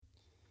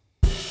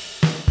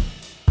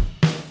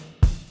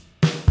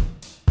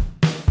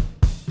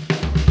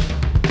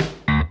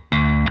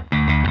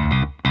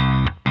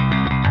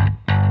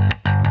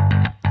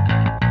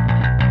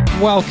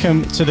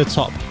Welcome to the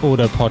Top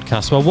Order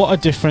podcast. Well, what a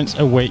difference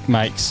a week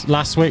makes.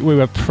 Last week we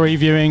were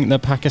previewing the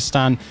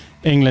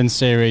Pakistan-England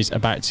series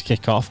about to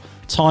kick off.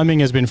 Timing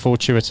has been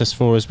fortuitous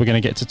for us. We're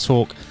going to get to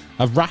talk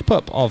a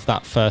wrap-up of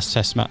that first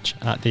test match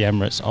at the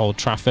Emirates Old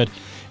Trafford.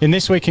 In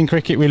This Week in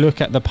Cricket, we look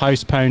at the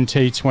postponed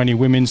T20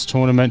 women's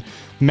tournament,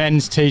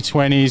 men's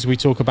T20s. We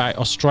talk about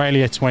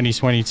Australia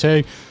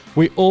 2022.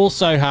 We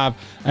also have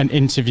an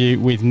interview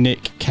with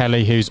Nick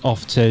Kelly, who's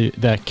off to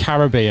the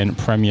Caribbean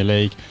Premier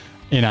League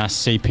in our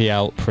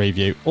CPL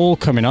preview. All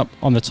coming up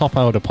on the Top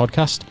Order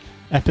podcast,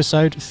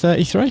 episode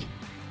 33.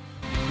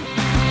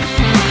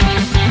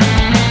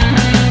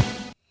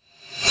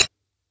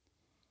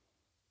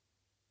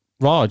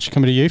 Raj,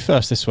 coming to you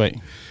first this week.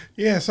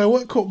 Yeah, so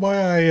what caught my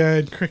eye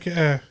in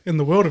cricket, in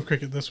the world of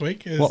cricket this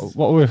week is...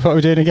 What are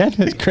we doing again?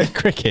 It's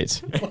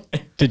cricket.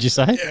 Did you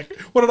say? Yeah,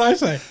 what did I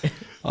say?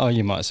 Oh,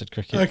 you might have said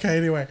cricket. Okay,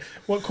 anyway,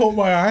 what caught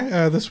my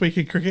eye this week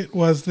in cricket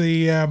was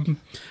the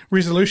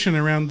resolution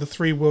around the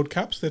 3 World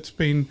Cups that's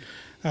been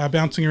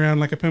bouncing around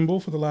like a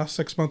pinball for the last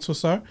 6 months or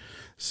so.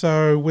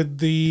 So with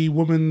the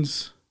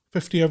Women's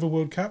 50-over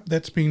World Cup,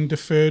 that's been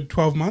deferred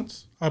 12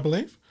 months, I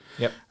believe.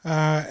 Yep.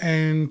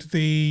 And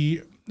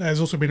there's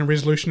also been a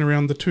resolution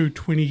around the 2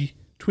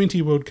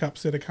 2020 World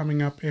Cups that are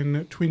coming up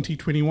in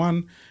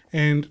 2021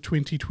 and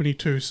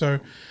 2022. So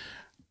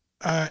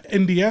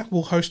India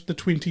will host the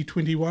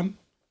 2020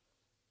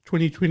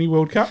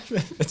 World Cup.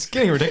 It's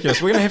getting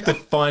ridiculous. We're going to have to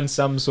find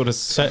some sort of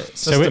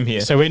system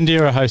here. So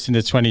India are hosting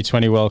the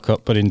 2020 World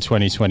Cup, but in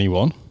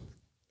 2021?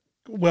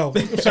 Well,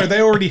 so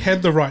they already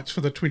had the rights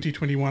for the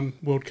 2021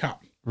 World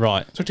Cup.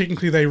 Right. So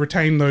technically they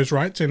retain those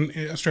rights, and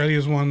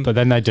Australia's one... But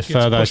then they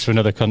defer those to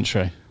another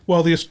country.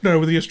 Well, the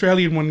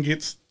Australian one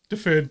gets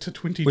deferred to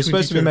 2022. We're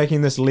supposed to be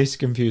making this less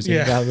confusing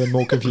rather than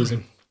more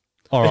confusing.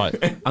 All right.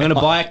 I'm going to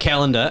buy a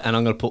calendar and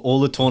I'm going to put all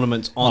the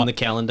tournaments on the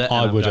calendar.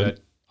 I wouldn't.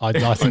 I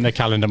think the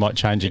calendar might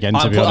change again,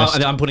 to be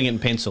honest. I'm putting it in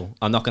pencil.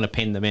 I'm not going to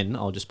pen them in.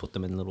 I'll just put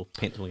them in little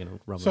pencil.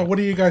 So what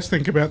do you guys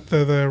think about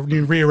the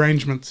new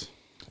rearrangements?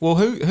 Well,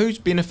 who's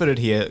benefited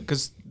here?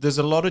 Because there's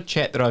a lot of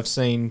chat that I've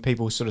seen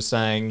people sort of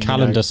saying...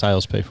 Calendar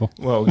salespeople.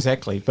 Well,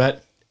 exactly.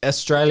 But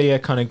Australia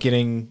kind of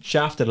getting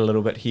shafted a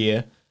little bit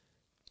here.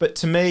 But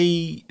to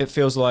me, it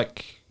feels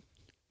like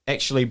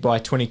actually by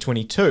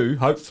 2022,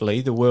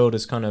 hopefully, the world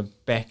is kind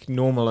of back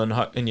normal and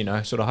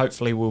sort of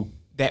hopefully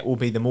that will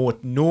be the more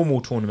normal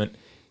tournament.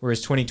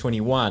 Whereas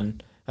 2021,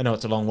 I know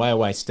it's a long way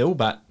away still,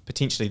 but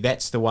potentially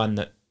that's the one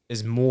that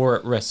is more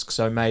at risk.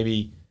 So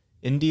maybe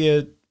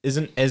India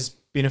isn't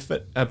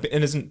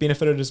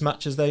benefited as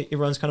much as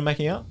everyone's kind of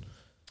making out.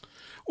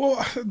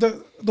 Well,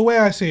 the way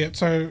I see it,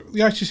 so the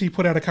ICC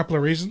put out a couple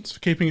of reasons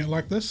for keeping it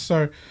like this.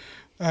 So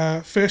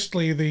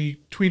firstly, the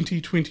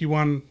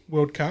 2021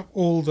 World Cup,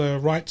 all the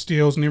rights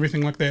deals and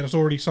everything like that is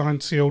already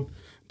signed, sealed,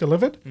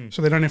 delivered.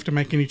 So they don't have to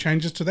make any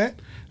changes to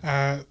that.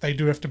 They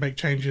do have to make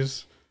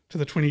changes to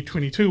the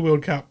 2022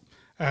 World Cup.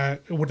 They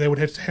would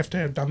have to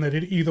have done that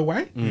either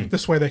way.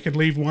 This way they could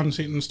leave one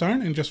set in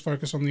stone and just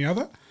focus on the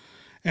other.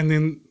 And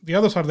then the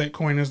other side of that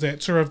coin is that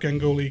Sourav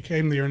Ganguly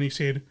came there and he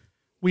said,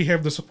 we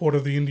have the support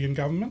of the Indian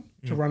government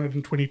to run it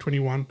in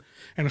 2021,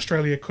 and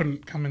Australia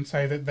couldn't come and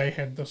say that they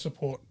had the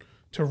support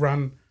to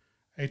run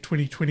a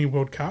 2020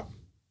 World Cup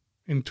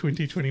in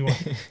 2021.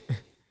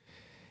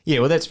 Yeah,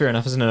 well, that's fair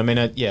enough, isn't it? I mean,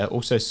 I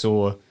also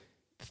saw a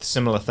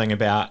similar thing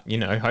about,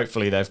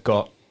 hopefully they've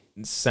got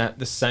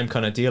the same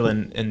kind of deal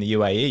in the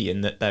UAE,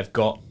 and that they've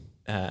got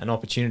an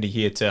opportunity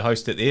here to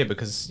host it there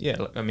because,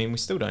 we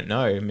still don't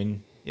know. I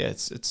mean,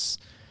 it's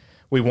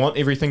we want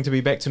everything to be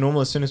back to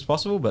normal as soon as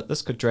possible, but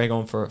this could drag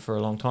on for a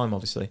long time,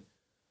 obviously.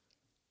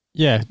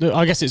 Yeah,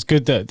 I guess it's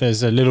good that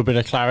there's a little bit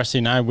of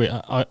clarity now.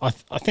 I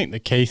think the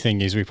key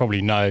thing is we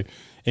probably know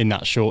in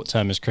that short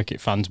term as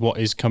cricket fans what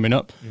is coming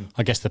up.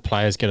 I guess the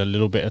players get a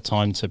little bit of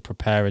time to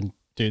prepare and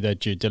do their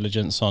due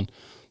diligence on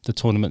the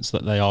tournaments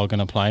that they are going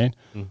to play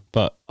in.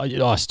 But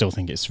I still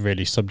think it's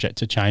really subject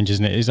to change,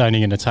 isn't it? It's only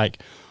going to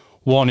take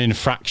one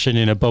infraction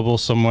in a bubble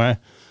somewhere,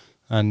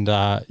 and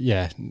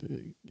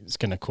it's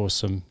going to cause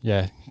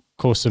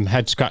some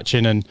head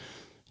scratching and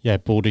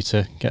Baldy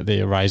to get the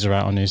eraser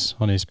out on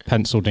his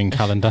penciled in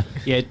calendar.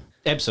 Yeah,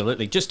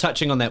 absolutely. Just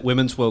touching on that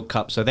Women's World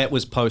Cup, so that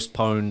was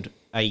postponed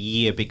a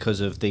year because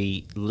of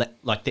the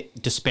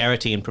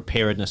disparity in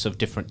preparedness of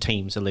different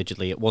teams,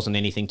 allegedly. It wasn't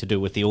anything to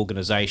do with the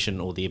organisation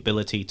or the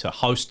ability to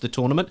host the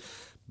tournament,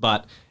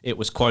 but it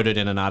was quoted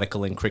in an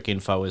article in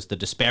Cricinfo as the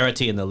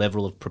disparity in the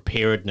level of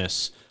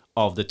preparedness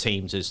of the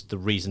teams is the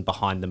reason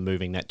behind them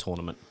moving that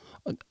tournament.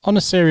 On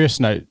a serious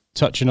note,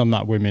 touching on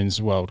that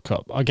Women's World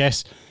Cup, I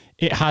guess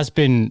it has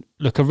been,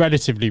 a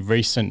relatively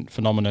recent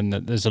phenomenon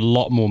that there's a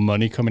lot more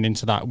money coming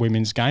into that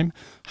women's game.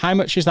 How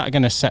much is that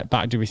going to set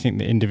back, do we think,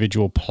 the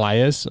individual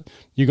players?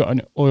 You got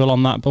an oil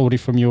on that, Baldy,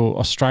 from your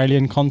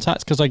Australian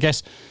contacts? Because I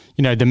guess,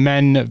 the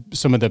men,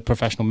 some of the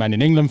professional men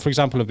in England, for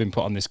example, have been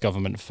put on this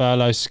government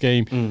furlough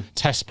scheme.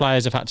 Test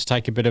players have had to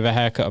take a bit of a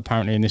haircut,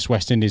 apparently, in this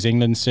West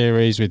Indies-England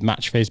series, with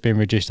match fees being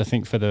reduced, I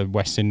think, for the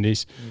West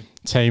Indies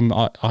team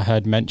I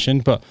heard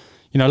mentioned. But,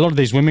 a lot of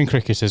these women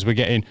cricketers were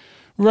getting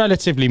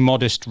relatively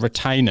modest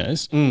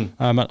retainers. And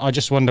I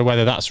just wonder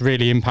whether that's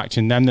really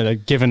impacting them, that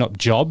they've given up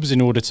jobs in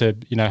order to,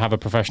 have a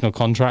professional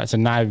contract,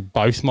 and now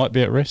both might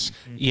be at risk.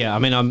 Yeah, I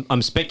mean,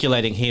 I'm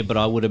speculating here, but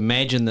I would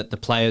imagine that the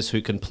players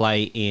who can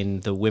play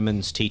in the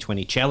Women's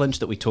T20 Challenge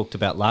that we talked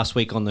about last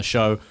week on the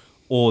show,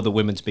 or the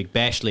Women's Big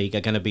Bash League,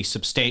 are going to be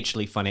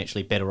substantially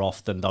financially better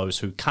off than those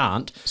who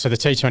can't. So the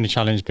T20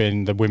 Challenge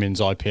being the Women's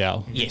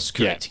IPL? Yes,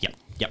 correct.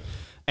 Yep.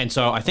 And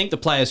so I think the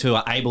players who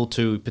are able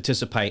to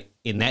participate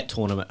in that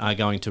tournament are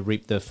going to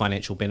reap the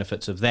financial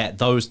benefits of that.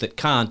 Those that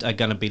can't are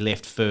going to be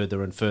left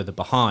further and further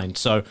behind.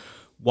 So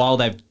while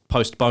they've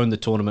postponed the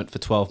tournament for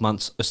 12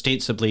 months,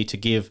 ostensibly to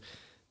give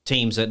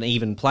teams an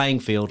even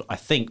playing field, I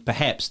think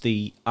perhaps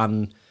the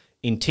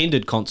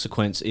unintended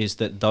consequence is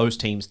that those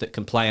teams that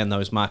can play in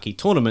those marquee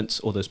tournaments,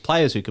 or those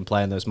players who can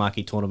play in those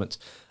marquee tournaments,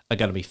 are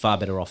going to be far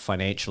better off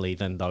financially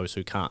than those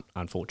who can't,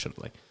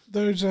 unfortunately.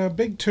 Those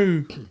big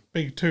two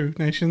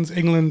nations,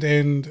 England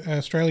and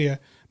Australia,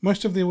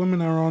 most of their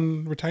women are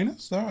on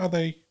retainers, though? Are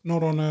they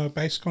not on a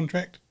base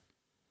contract?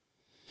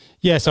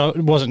 Yeah, so I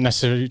wasn't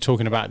necessarily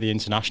talking about the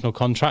international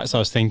contracts. I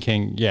was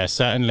thinking,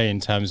 certainly in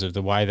terms of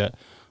the way that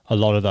a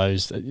lot of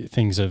those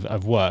things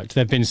have worked.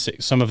 There have been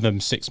some of them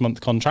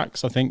 6-month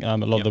contracts, I think, a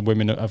lot of the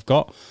women have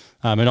got.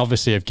 And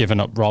obviously have given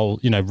up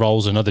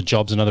roles and other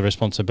jobs and other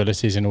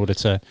responsibilities in order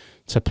to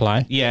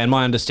play. Yeah, and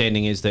my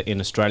understanding is that in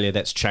Australia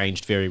that's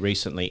changed very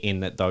recently, in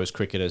that those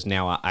cricketers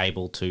now are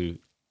able to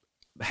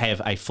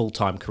have a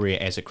full-time career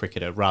as a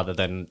cricketer, rather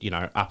than,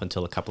 up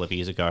until a couple of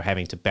years ago,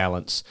 having to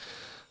balance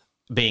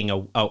being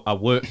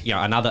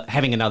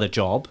having another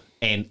job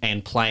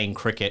and playing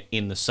cricket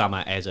in the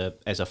summer as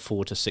a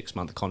 4 to 6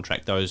 month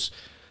contract. Those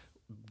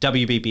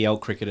WBBL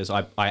cricketers,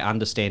 I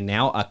understand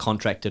now, are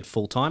contracted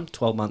full-time,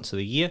 12 months of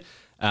the year,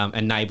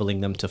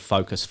 enabling them to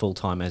focus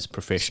full-time as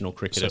professional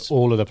cricketers. So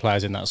all of the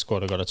players in that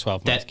squad have got a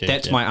 12-month gig.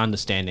 That's my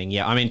understanding,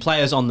 yeah. I mean,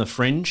 players on the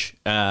fringe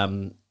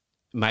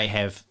may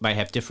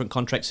have different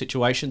contract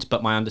situations,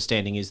 but my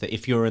understanding is that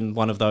if you're in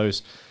one of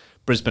those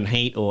Brisbane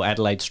Heat or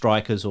Adelaide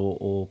Strikers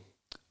or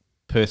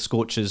Perth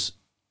Scorchers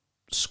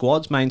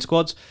main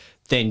squads,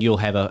 then you'll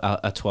have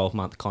a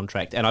 12-month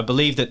contract. And I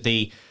believe that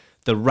the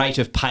rate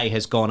of pay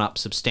has gone up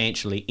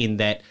substantially, in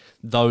that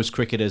those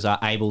cricketers are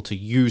able to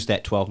use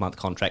that 12-month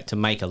contract to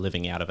make a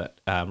living out of it,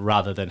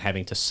 rather than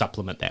having to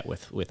supplement that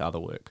with other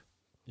work.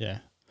 Yeah.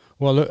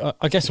 Well, look,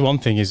 I guess one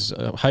thing is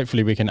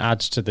hopefully we can add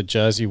to the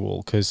jersey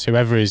wall, because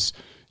whoever is,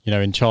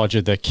 in charge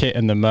of the kit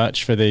and the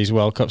merch for these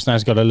World Cups now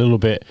has got a little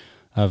bit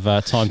of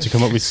time to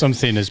come up with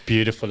something as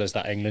beautiful as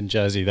that England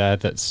jersey there,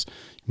 that's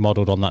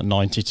modelled on that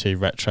 92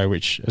 retro,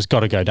 which has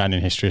got to go down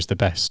in history as the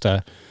best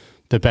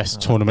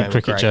tournament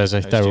cricket jersey.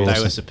 They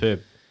were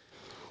superb.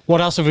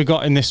 What else have we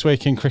got in this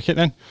week in cricket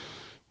then?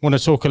 Want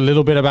to talk a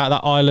little bit about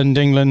that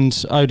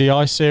Ireland-England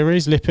ODI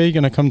series? Lippy,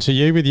 going to come to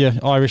you with your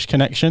Irish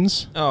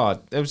connections. Oh,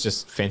 it was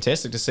just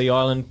fantastic to see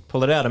Ireland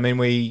pull it out. I mean,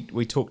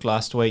 we talked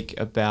last week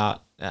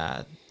about,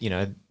 that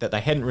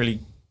they hadn't really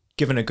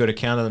given a good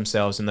account of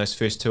themselves in those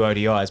first 2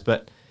 ODIs,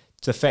 but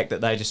it's the fact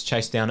that they just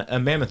chased down a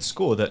mammoth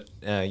score that,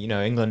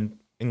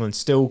 England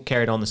still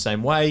carried on the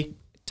same way,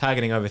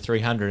 targeting over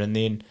 300, and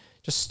then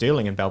just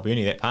Sterling and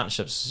Balbuni, that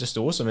partnership's just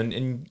awesome.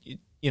 And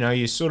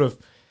you sort of,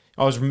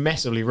 I was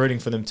massively rooting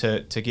for them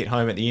to get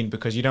home at the end,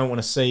 because you don't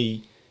want to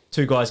see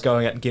 2 guys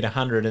going out and get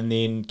 100 and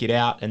then get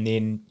out and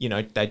then,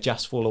 they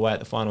just fall away at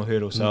the final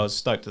hurdle. So I was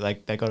stoked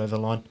that they got over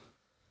the line.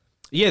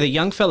 Yeah, the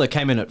young fella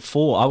came in at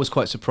 4. I was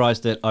quite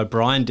surprised that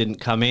O'Brien didn't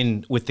come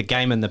in with the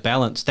game and the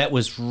balance. That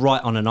was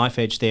right on a knife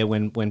edge there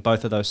when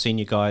both of those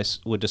senior guys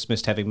were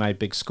dismissed having made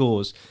big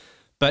scores.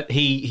 But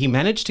he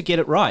managed to get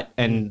it right,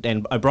 and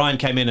O'Brien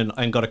came in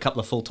and got a couple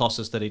of full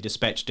tosses that he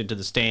dispatched into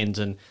the stands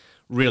and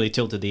really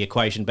tilted the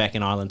equation back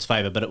in Ireland's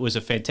favour. But it was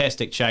a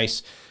fantastic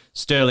chase.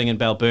 Sterling and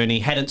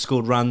Balbuni hadn't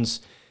scored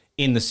runs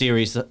in the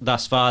series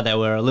thus far. They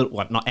were a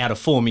little, not out of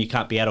form. You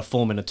can't be out of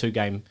form in a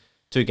two-game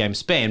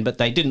span, but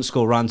they didn't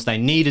score runs. They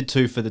needed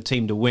to for the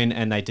team to win,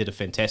 and they did a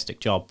fantastic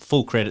job.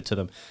 Full credit to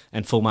them,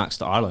 and full marks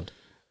to Ireland.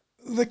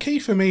 The key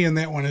for me in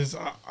that one is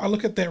I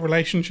look at that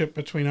relationship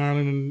between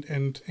Ireland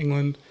and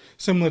England,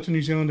 similar to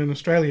New Zealand and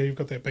Australia. You've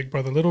got that big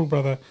brother, little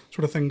brother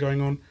sort of thing going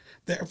on.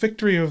 That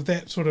victory of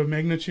that sort of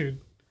magnitude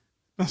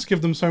must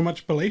give them so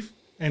much belief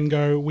and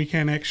go, we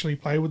can actually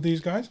play with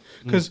these guys.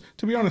 Because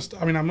to be honest,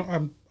 I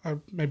mean,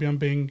 maybe I'm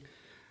being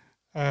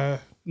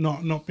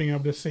not being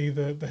able to see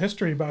the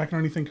history, but I can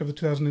only think of the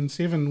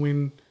 2007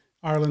 when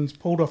Ireland's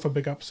pulled off a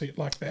big upset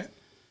like that.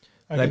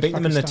 They beat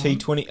them in the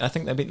T20. I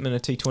think they beat them in a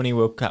T20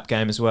 World Cup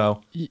game as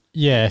well.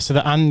 Yeah,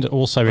 and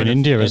also in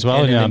India as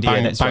well, in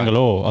India,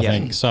 Bangalore, right. I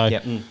think. So,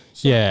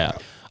 yeah.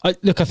 I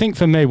think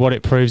for me, what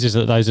it proves is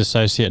that those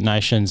associate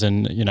nations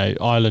and,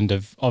 Ireland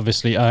have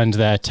obviously earned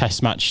their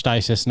test match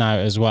status now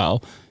as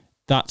well.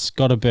 That's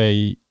got to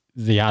be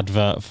the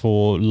advert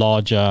for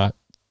larger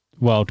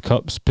World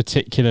Cups,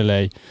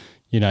 particularly,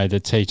 the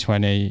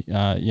T20,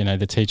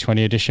 the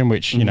T20 edition,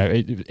 which,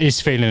 it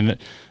is feeling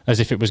as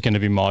if it was going to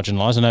be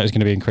marginalised. I know it was going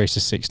to be increased to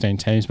 16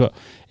 teams, but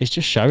it's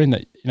just showing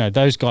that,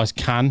 those guys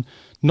can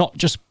not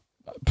just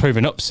prove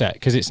an upset,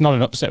 because it's not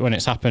an upset when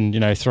it's happened,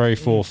 3,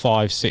 4,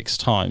 5, 6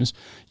 times.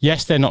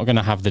 Yes, they're not going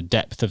to have the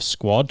depth of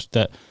squad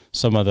that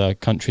some other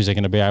countries are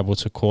going to be able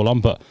to call on,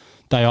 but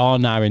they are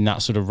now in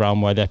that sort of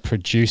realm where they're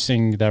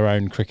producing their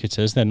own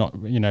cricketers. They're not,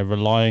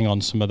 relying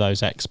on some of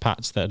those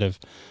expats that have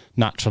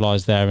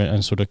naturalised there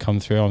and sort of come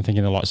through. I'm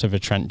thinking the likes of a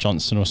Trent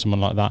Johnson or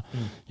someone like that.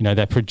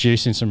 They're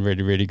producing some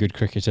really, really good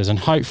cricketers, and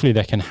hopefully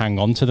they can hang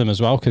on to them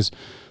as well, because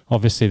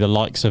obviously the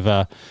likes of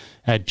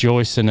Ed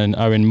Joyce and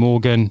Owen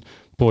Morgan,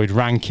 Boyd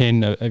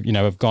Rankin,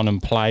 have gone and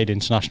played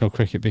international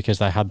cricket because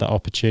they had that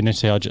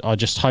opportunity. I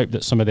just hope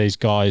that some of these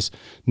guys,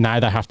 now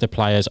they have to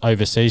play as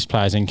overseas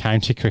players in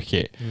county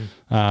cricket,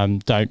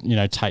 don't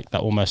take that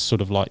almost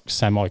sort of like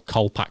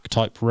semi-Kolpak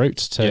type route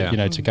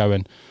to to go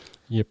and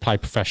play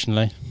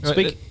professionally.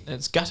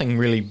 It's gutting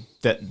really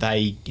that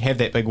they have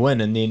that big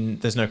win and then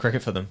there's no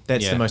cricket for them.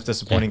 That's the most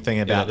disappointing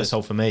thing about this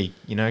whole for me.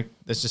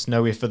 There's just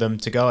nowhere for them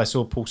to go. I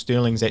saw Paul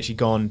Stirling's actually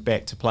gone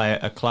back to play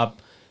a club.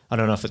 I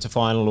don't know if it's a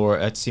final or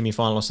a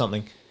semi-final or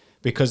something,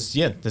 because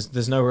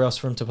there's nowhere else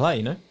for him to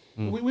play.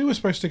 We were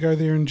supposed to go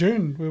there in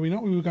June, were we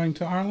not? We were going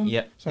to Ireland.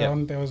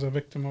 That was a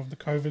victim of the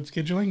COVID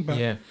scheduling. But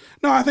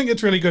no, I think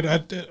it's really good.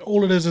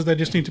 All it is they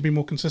just need to be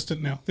more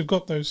consistent now. They've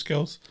got those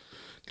skills.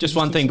 Just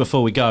one thing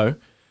before we go,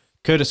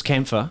 Curtis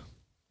Campher.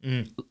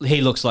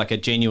 He looks like a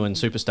genuine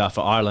superstar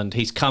for Ireland.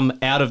 He's come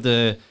out of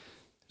the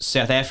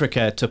South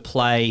Africa to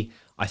play,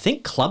 I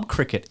think, club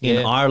cricket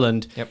in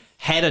Ireland.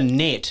 Had a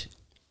net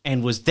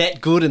and was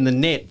that good in the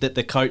net that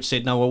the coach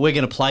said, no, well, we're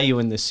going to play you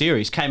in this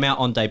series. Came out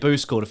on debut,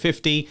 scored a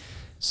 50.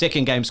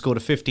 Second game scored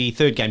a 50.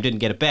 Third game didn't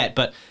get a bat.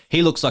 But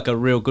he looks like a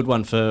real good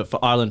one for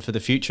Ireland for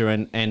the future,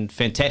 and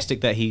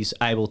fantastic that he's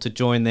able to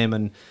join them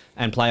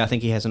and play. I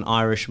think he has an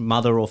Irish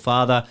mother or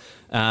father.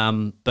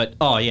 But,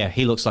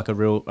 he looks like a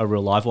real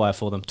live wire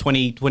for them.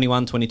 20,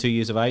 21, 22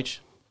 years of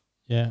age.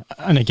 Yeah,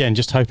 and again,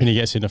 just hoping he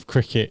gets enough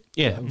cricket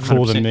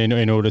for them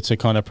in order to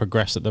kind of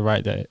progress at the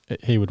rate that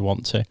he would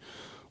want to.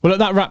 Well, look,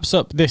 that wraps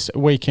up this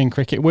week in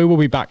cricket. We will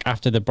be back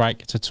after the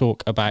break to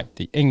talk about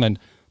the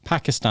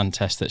England-Pakistan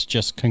test that's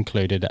just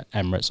concluded at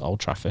Emirates Old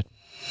Trafford.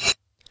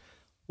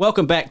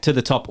 Welcome back to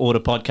the Top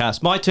Order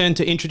podcast. My turn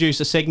to introduce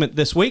a segment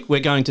this week. We're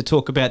going to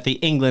talk about the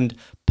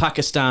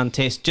England-Pakistan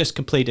test just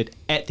completed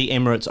at the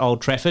Emirates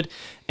Old Trafford.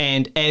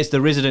 And as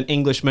the resident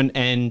Englishman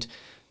and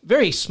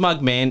very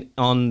smug man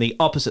on the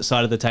opposite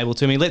side of the table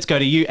to me, let's go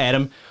to you,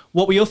 Adam.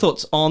 What were your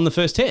thoughts on the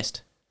first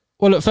test?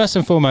 Well, look, first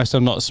and foremost,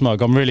 I'm not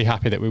smug. I'm really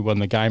happy that we won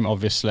the game,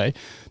 obviously.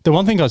 The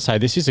one thing I'd say,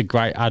 this is a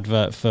great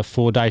advert for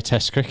 4-day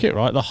test cricket,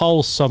 right? The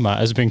whole summer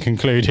has been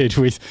concluded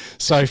with,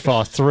 so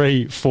far,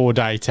 3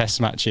 4-day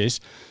test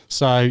matches.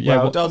 So, yeah.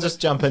 Well, I'll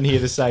just jump in here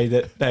to say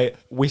that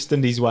West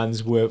Indies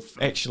ones were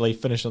actually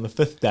finished on the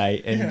 5th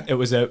day, and it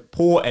was a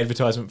poor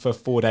advertisement for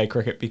 4-day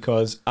cricket,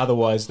 because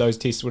otherwise those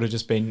tests would have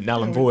just been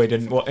null and void,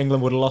 and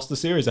England would have lost the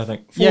series, I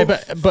think.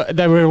 But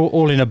they were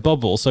all in a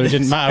bubble, so it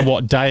didn't matter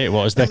what day it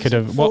was. They could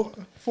have...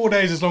 4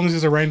 days as long as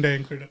there's a rain day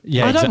included.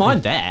 Yeah, I don't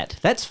mind that.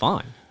 That's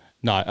fine.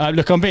 No,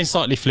 look, I'm being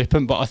slightly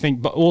flippant, but I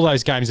think all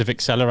those games have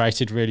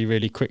accelerated really,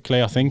 really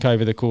quickly, I think,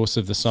 over the course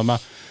of the summer.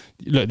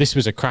 Look, this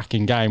was a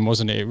cracking game,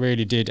 wasn't it? It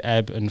really did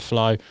ebb and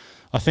flow.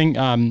 I think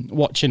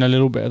watching a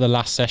little bit of the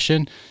last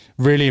session,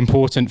 really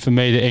important for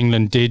me that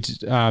England did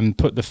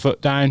put the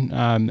foot down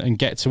and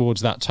get towards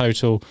that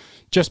total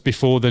just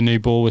before the new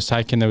ball was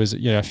taken. There was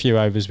a few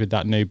overs with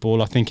that new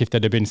ball. I think if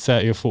there'd have been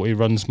 30 or 40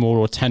 runs more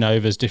or 10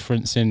 overs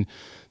difference in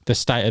the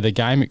state of the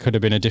game, it could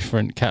have been a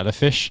different kettle of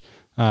fish.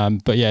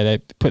 But yeah, they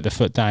put the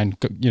foot down,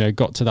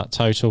 got to that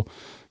total,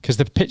 because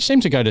the pitch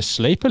seemed to go to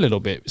sleep a little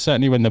bit.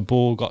 Certainly when the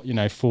ball got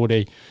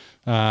 40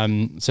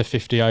 to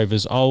 50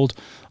 overs old.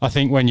 I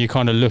think when you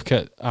kind of look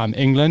at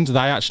England, they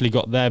actually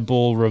got their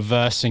ball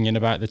reversing in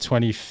about the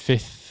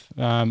 25th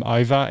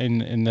over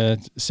in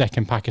the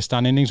second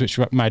Pakistan innings, which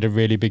made a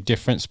really big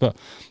difference. But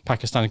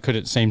Pakistan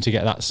couldn't seem to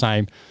get that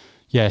same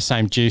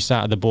juice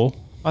out of the ball.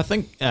 I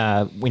think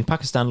when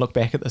Pakistan look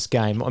back at this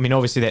game, I mean,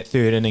 obviously that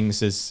third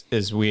innings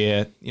is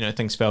where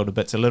things fell to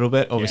bits a little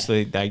bit.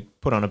 Obviously they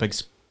put on a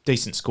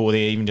decent score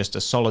there, even just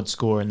a solid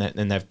score, and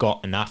they've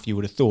got enough, you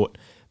would have thought.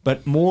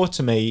 But more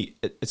to me,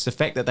 it's the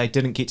fact that they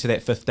didn't get to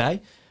that 5th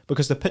day,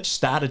 because the pitch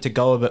started to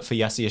go a bit for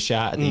Yasir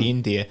Shah at the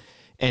end there,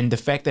 and the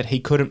fact that he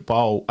couldn't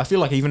bowl. I feel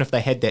like even if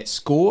they had that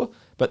score,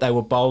 but they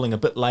were bowling a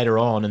bit later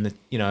on, and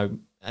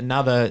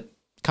another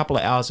couple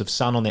of hours of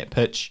sun on that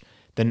pitch,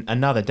 then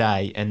another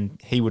day, and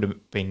he would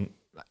have been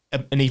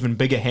an even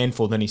bigger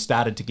handful than he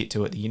started to get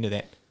to at the end of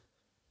that.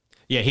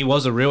 Yeah, he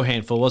was a real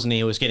handful, wasn't he?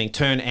 He was getting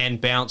turn and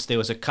bounce. There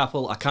was a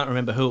couple, I can't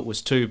remember who it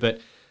was to, but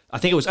I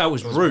think it was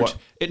Root.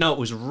 It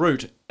was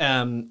Root.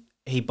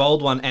 He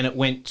bowled one and it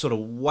went sort of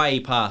way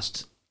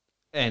past,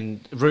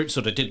 and Root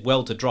sort of did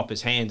well to drop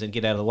his hands and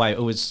get out of the way.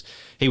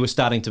 He was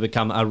starting to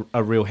become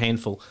a real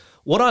handful.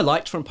 What I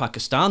liked from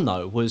Pakistan,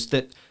 though, was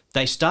that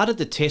they started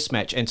the test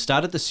match and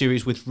started the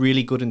series with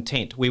really good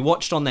intent. We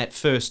watched on that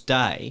first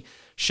day,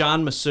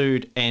 Shan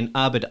Masood and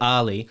Abid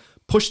Ali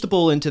push the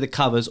ball into the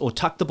covers or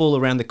tuck the ball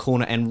around the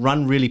corner and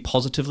run really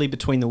positively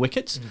between the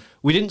wickets.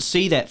 We didn't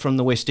see that from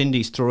the West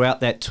Indies throughout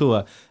that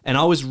tour, and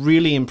I was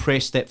really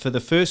impressed that for the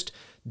first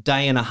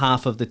day and a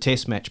half of the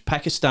test match,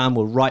 Pakistan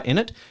were right in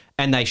it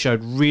and they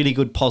showed really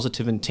good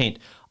positive intent.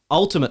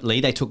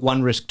 Ultimately, they took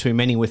one risk too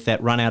many with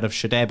that run out of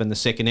Shadab in the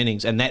second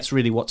innings, and that's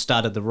really what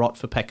started the rot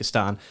for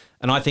Pakistan,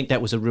 and I think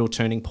that was a real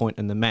turning point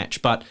in the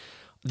match. But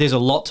there's a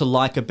lot to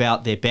like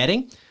about their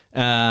batting,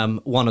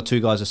 one or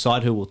two guys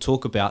aside who we'll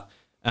talk about.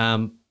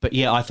 But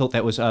yeah, I thought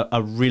that was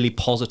a really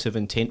positive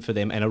intent for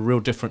them and a real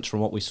difference from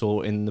what we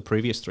saw in the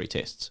previous three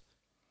tests.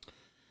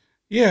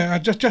 Yeah,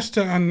 just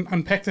to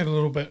unpack that a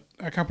little bit,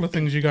 a couple of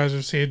things you guys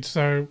have said.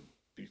 So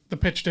the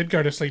pitch did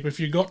go to sleep. If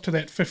you got to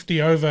that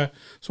 50 over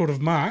sort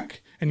of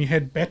mark and you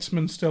had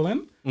batsmen still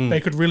in, they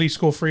could really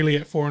score freely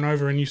at 4 and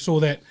over, and you saw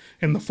that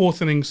in the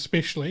fourth innings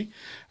especially.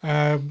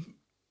 I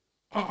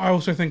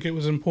also think it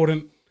was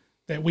important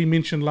that we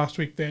mentioned last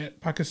week that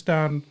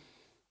Pakistan,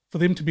 for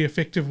them to be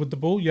effective with the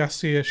ball,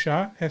 Yasir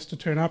Shah has to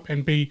turn up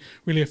and be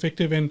really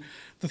effective. And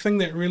the thing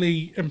that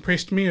really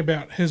impressed me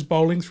about his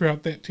bowling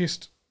throughout that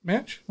test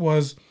match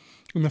was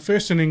in the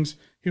first innings,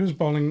 he was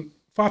bowling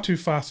far too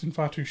fast and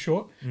far too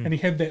short, and he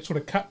had that sort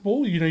of cut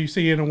ball, you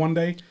see in a one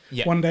day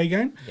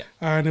game,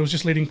 and it was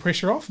just letting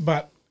pressure off.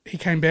 But he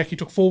came back, he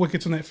took 4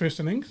 wickets in that first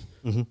innings,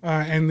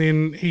 and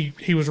then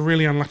he was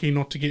really unlucky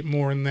not to get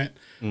more in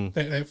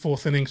that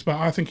fourth innings. But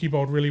I think he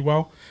bowled really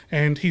well,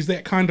 and he's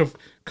that kind of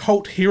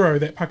cult hero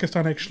that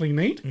Pakistan actually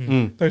need.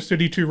 Those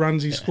 32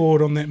 runs he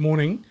scored on that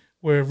morning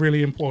were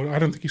really important. I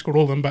don't think he scored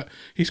all of them, but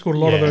he scored a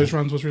lot of those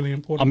runs was really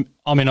important.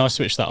 I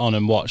switched that on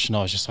and watched, and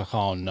I was just like,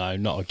 oh no,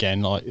 not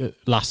again. Like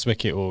last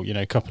wicket or,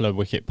 a couple of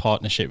wicket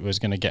partnership was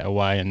going to get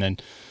away, and then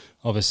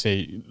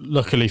obviously,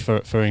 luckily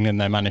for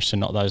England, they managed to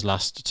knock those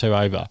last 2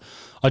 over.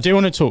 I do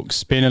want to talk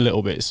spin a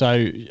little bit.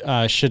 So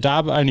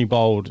Shadab only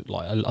bowled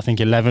I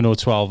think 11 or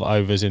 12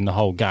 overs in the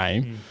whole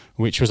game,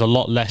 which was a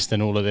lot less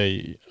than all of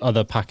the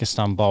other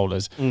Pakistan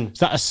bowlers. Is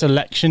that a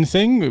selection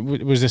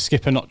thing? Was the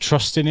skipper not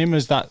trusting him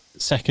as that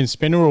second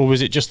spinner, or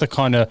was it just the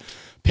kind of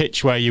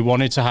pitch where you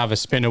wanted to have a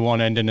spinner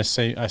one end and a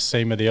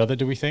seamer the other,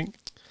 do we think?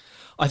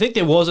 I think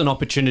there was an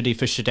opportunity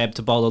for Shadab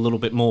to bowl a little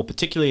bit more,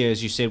 particularly,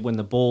 as you said, when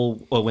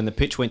the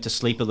pitch went to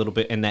sleep a little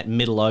bit in that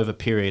middle over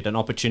period, an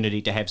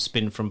opportunity to have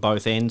spin from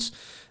both ends.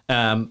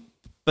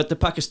 But the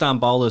Pakistan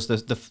bowlers,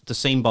 the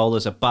seam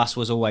bowlers, Abbas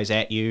was always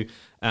at you,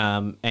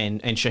 and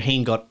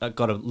Shaheen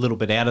got a little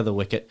bit out of the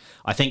wicket.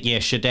 I think,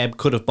 Shadab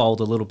could have bowled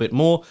a little bit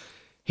more.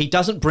 He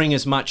doesn't bring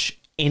as much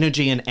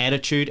energy and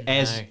attitude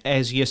as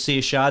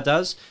Yasir Shah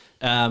does.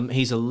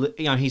 He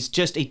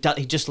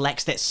just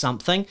lacks that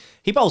something.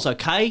 He bowls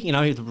okay,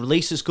 the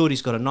release is good.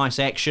 He's got a nice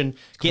action,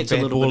 gets a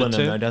little bit of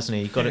turn, though, doesn't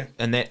he? Got it,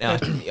 and that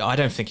I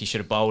don't think he should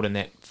have bowled in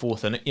that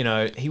fourth inning.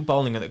 He was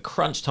bowling at the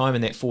crunch time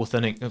in that fourth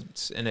inning,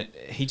 and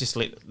he just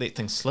let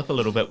things slip a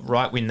little bit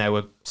right when they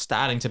were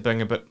starting to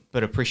bring a bit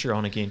of pressure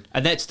on again.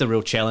 And that's the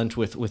real challenge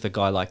with a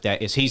guy like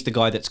that, is he's the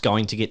guy that's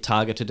going to get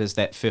targeted as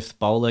that fifth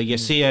bowler.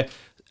 Yasir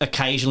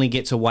occasionally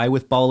gets away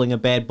with bowling a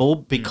bad ball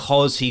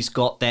because he's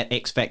got that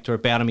X factor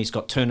about him. He's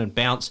got turn and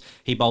bounce.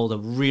 He bowled a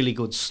really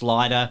good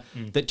slider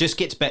that just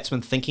gets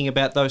batsmen thinking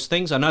about those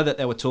things. I know that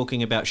they were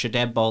talking about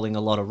Shadab bowling a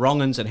lot of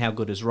wrong-uns and how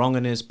good his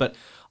wrong-un is, but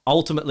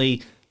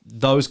ultimately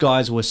those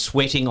guys were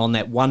sweating on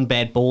that one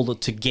bad ball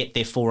to get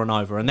their 4 and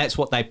over, and that's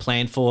what they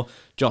planned for.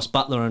 Joss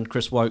Butler and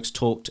Chris Wokes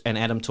talked, and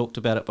Adam talked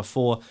about it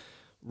before,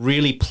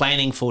 really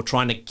planning for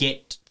trying to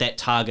get that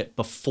target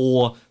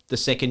before the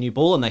second new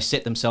ball, and they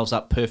set themselves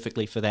up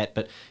perfectly for that.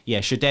 But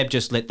Shadab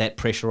just let that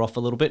pressure off a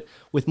little bit.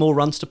 With more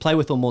runs to play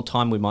with or more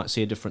time, we might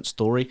see a different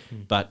story.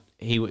 But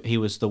he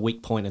was the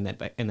weak point in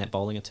that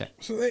bowling attack.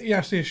 So that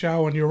Yasir Shah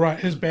one, you're right.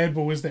 His bad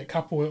ball is that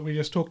couple that we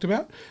just talked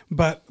about.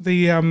 But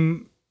the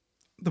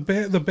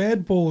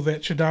bad ball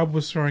that Shadab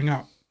was throwing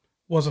up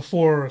was a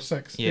 4 or a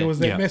 6. It was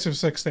that massive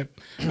 6 that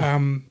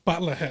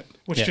Butler hit,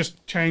 which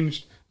just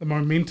changed the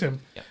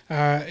momentum.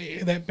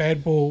 That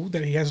bad ball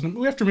that he has.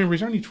 We have to remember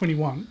he's only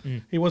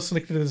 21. He was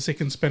selected as a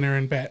second spinner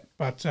and bat,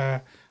 but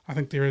I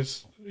think there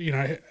is,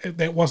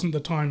 that wasn't the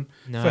time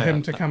for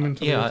him to come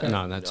into the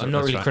I'm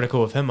not really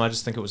critical of him. I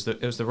just think it was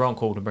the wrong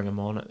call to bring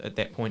him on at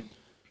that point.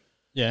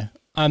 Yeah.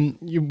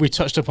 We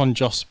touched upon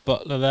Joss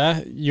Butler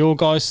there. Your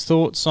guys'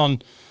 thoughts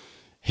on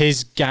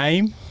his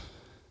game?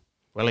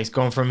 Well, he's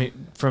gone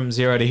from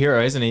zero to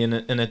hero, isn't he, in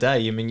a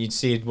day? I mean, you'd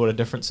see what a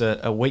difference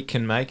a week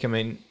can make. I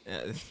mean,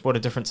 what a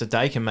difference a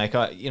day can make.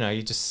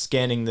 You're just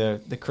scanning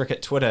the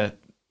cricket Twitter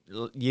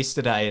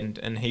yesterday,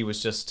 and he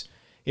was just,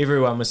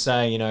 everyone was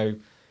saying,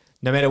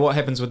 no matter what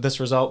happens with this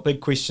result,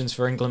 big questions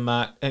for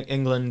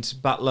England,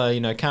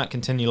 Butler, can't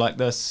continue like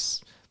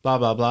this, blah,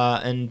 blah, blah.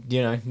 And,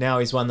 now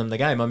he's won them the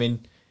game. I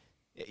mean,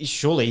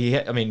 surely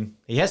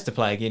he has to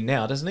play again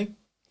now, doesn't he?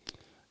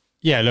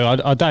 Yeah, look,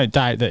 I don't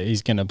doubt that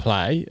he's going to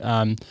play.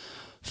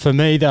 For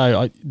me,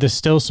 though, there's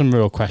still some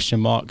real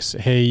question marks.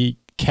 He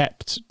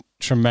kept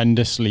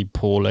tremendously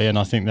poorly, and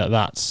I think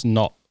that's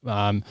not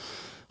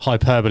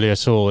hyperbole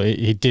at all.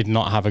 He did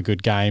not have a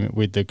good game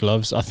with the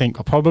gloves. I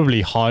think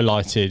probably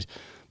highlighted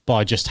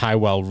by just how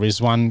well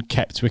Rizwan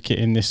kept wicket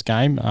in this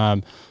game.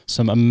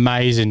 Some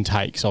amazing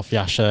takes off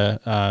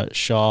Yasher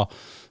Shah.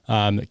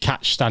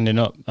 Catch standing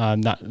up,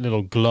 that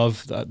little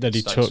glove that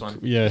he Stokes took. one.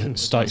 Yeah,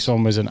 Stokes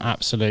one was an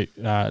absolute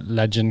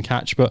legend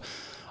catch. But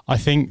I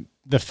think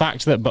the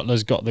fact that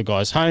Butler's got the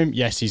guys home,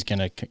 yes, he's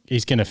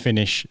gonna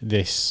finish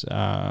this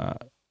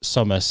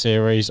summer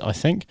series, I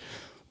think.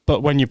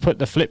 But when you put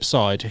the flip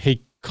side,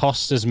 he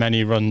costs as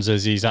many runs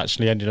as he's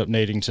actually ended up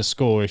needing to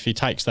score. If he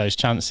takes those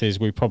chances,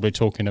 we're probably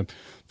talking a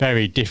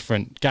very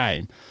different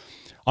game.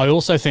 I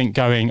also think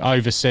going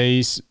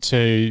overseas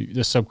to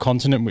the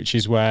subcontinent, which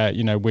is where,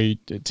 you know, we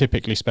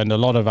typically spend a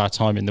lot of our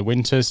time in the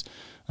winters,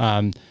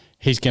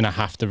 he's going to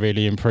have to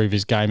really improve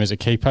his game as a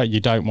keeper. You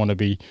don't want to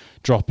be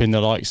dropping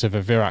the likes of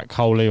a Virat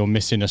Kohli or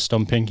missing a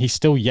stumping. He's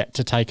still yet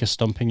to take a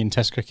stumping in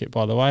Test cricket,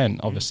 by the way, and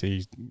obviously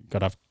he's got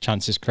to have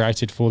chances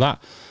created for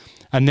that.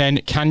 And then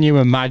can you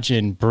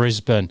imagine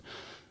Brisbane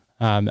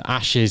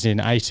Ashes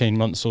in 18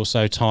 months or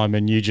so time,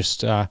 and you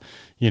just,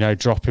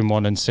 dropping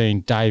one and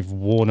seeing Dave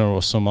Warner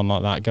or someone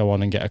like that go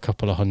on and get a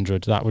couple of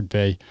hundred? That would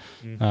be,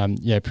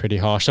 pretty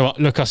harsh. So,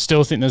 look, I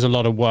still think there's a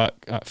lot of work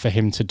for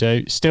him to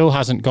do. Still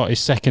hasn't got his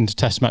second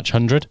Test match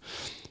 100.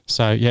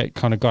 So, yeah, it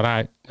kind of got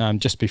out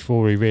just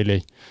before he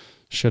really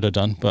should have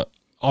done. But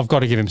I've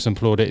got to give him some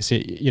plaudits.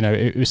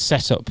 It was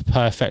set up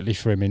perfectly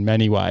for him in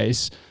many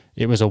ways.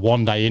 It was a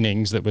one-day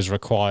innings that was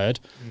required,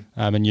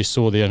 and you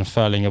saw the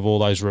unfurling of all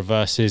those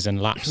reverses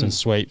and laps and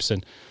sweeps.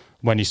 And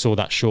when you saw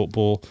that short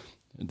ball,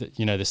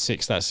 the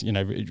six, that's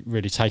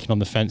really taken on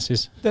the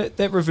fences.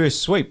 That reverse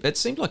sweep, it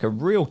seemed like a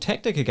real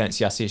tactic against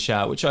Yasir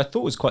Shah, which I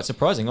thought was quite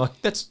surprising.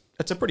 Like that's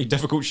a pretty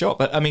difficult shot,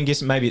 but I mean,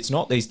 guess maybe it's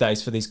not these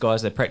days for these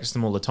guys. They practice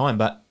them all the time,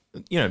 but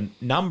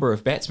number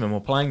of batsmen were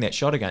playing that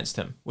shot against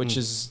him, which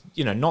is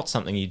not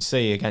something you'd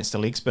see against a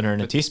leg spinner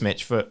in a Test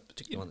match.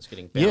 Particularly one that's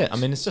getting bounced. Yeah, I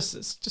mean, it's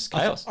just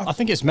chaos. I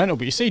think it's mental,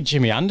 but you see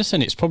Jimmy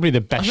Anderson, it's probably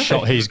the best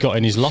shot he's got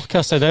in his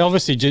locker. So they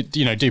obviously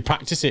do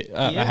practice it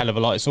a hell of a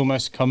lot. It's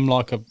almost come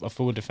like a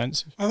forward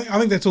defensive. I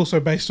think that's also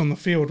based on the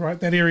field, right?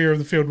 That area of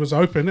the field was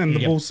open and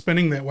the ball's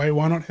spinning that way.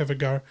 Why not have a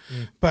go?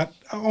 But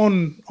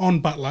on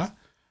Butler,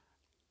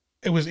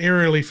 it was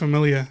eerily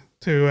familiar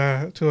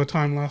to a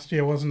time last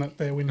year, wasn't it?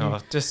 There when you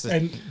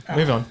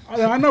move on.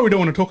 I know we don't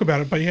want to talk about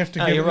it, but you have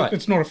to. You're right.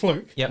 It's not a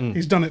fluke. Yep.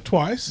 He's done it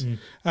twice.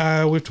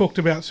 We've talked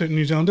about certain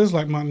New Zealanders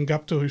like Martin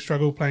Gupta who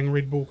struggle playing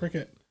red ball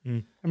cricket.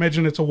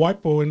 Imagine it's a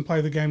white ball and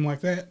play the game like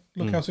that.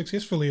 Look how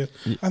successful he is.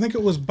 I think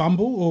it was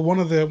Bumble or one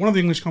of the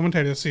English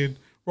commentators said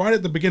right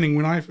at the beginning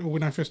when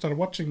I first started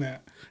watching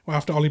that, or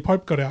after Ollie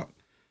Pope got out,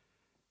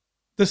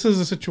 this is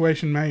a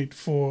situation made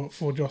for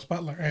Joss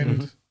Butler,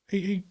 and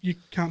you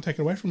can't take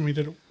it away from him. He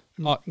did it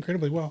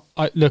incredibly well.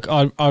 I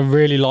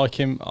really like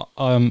him.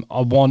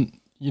 I want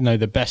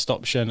the best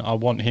option. I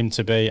want him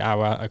to be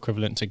our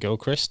equivalent to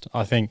Gilchrist.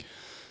 I think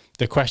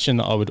the question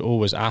that I would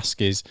always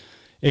ask is,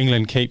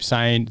 England keep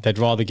saying they'd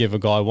rather give a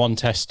guy one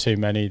test too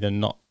many than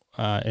not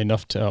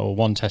enough or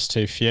one test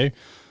too few.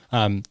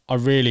 I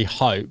really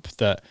hope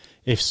that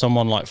if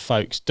someone like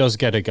Folkes does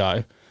get a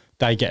go,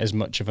 they get as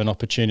much of an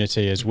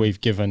opportunity as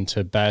we've given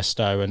to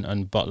Bairstow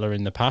and Butler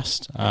in the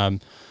past.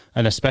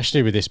 And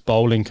especially with this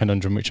bowling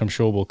conundrum, which I'm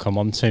sure we'll come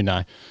on to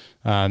now.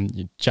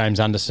 James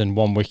Anderson,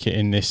 1 wicket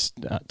in this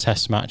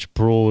Test match.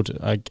 Broad,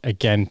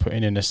 again,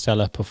 putting in a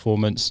stellar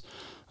performance.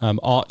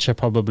 Archer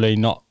probably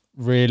not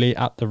really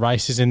at the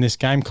races in this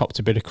game. Copped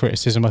a bit of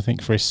criticism, I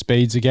think, for his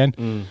speeds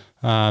again.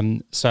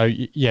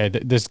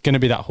 There's going to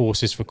be that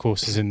horses for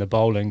courses in the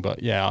bowling.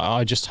 But,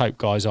 I just hope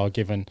guys are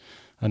given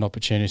an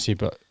opportunity.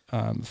 But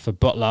for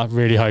Butler,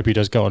 really hope he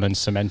does go on and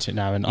cement it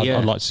now. And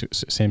I'd like to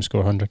see him score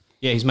 100.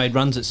 Yeah, he's made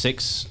runs at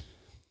 6.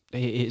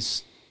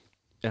 Let's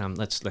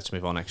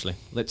move on. Actually,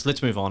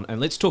 let's move on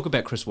and let's talk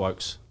about Chris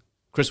Woakes.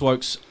 Chris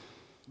Woakes,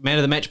 man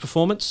of the match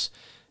performance.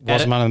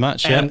 Was man of the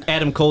match.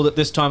 Adam called it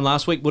this time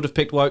last week. Would have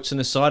picked Woakes in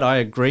his side. I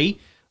agree.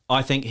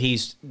 I think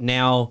he's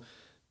now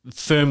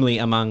firmly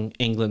among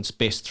England's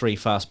best 3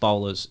 fast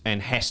bowlers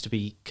and has to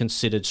be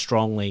considered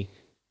strongly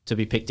to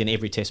be picked in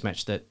every Test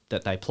match that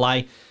they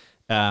play.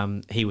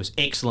 He was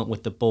excellent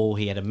with the ball.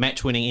 He had a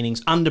match-winning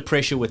innings under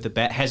pressure with the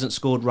bat. Hasn't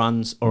scored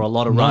runs or a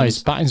lot of runs.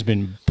 His batting's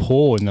been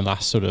poor in the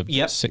last sort of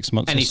 6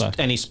 months or so.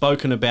 And he's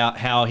spoken about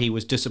how he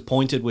was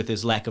disappointed with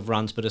his lack of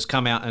runs, but has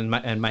come out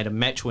and made a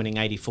match-winning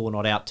 84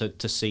 not out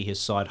to see his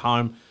side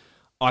home.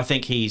 I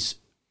think he's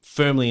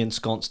firmly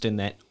ensconced in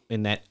that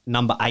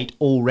number 8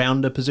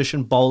 all-rounder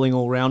position, bowling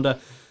all-rounder.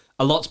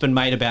 A lot's been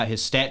made about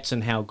his stats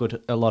and how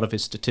good a lot of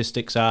his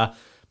statistics are.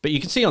 But you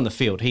can see on the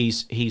field,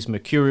 he's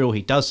mercurial.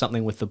 He does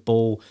something with the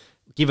ball.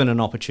 Given an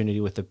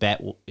opportunity with the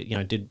bat,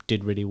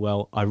 did really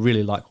well. I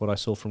really like what I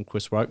saw from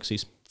Chris Woakes.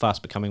 He's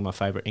fast becoming my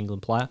favourite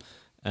England player.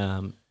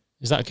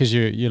 Is that because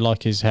you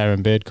like his hair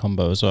and beard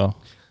combo as well?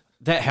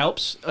 That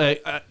helps.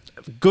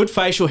 Good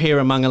facial hair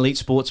among elite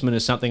sportsmen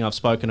is something I've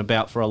spoken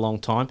about for a long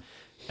time.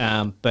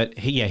 But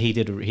he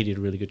did a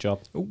really good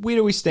job. Where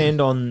do we stand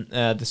on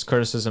this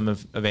criticism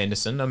of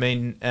Anderson? I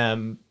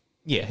mean,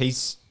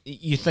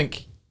 you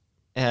think.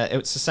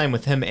 It's the same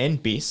with him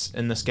and Bess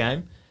in this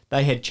game.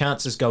 They had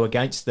chances go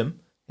against them,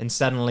 and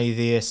suddenly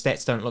their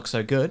stats don't look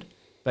so good.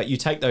 But you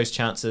take those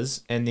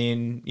chances, and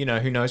then,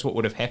 who knows what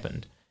would have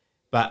happened.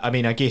 But, I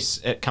mean, I guess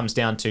it comes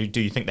down to, do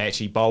you think they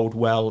actually bowled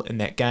well in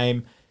that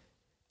game?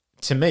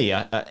 To me,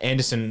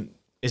 Anderson's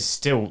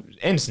still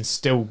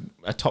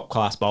a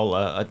top-class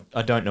bowler.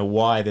 I don't know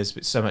why there's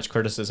so much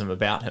criticism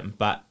about him.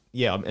 But,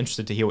 yeah, I'm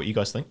interested to hear what you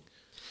guys think.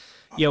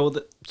 Yeah, well,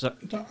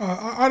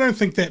 I don't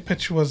think that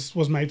pitch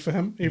was made for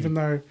him, even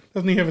though,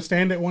 doesn't he have a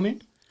stand at one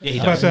end? Yeah, he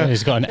does. But,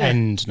 He's got an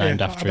end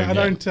named after him. I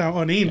don't,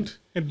 on end.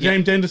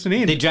 James Anderson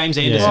end. The James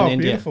Anderson Oh,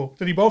 end, beautiful.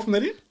 Did he bowl from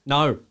that end?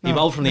 No, he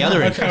bowled from the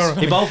other end. Okay, all right.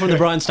 He bowled from the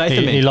Brian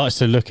Statham He end. likes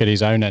to look at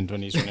his own end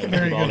when he's running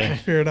Very the ball in. good.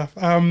 Fair enough.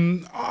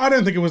 I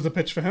don't think it was the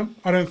pitch for him.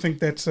 I don't think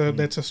that's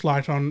a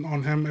slight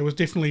on him. It was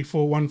definitely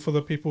for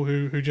the people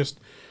who just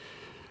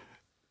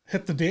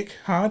hit the deck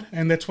hard,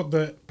 and that's what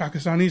the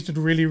Pakistanis did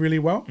really, really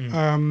well.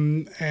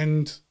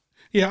 And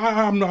yeah,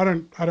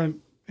 I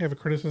don't have a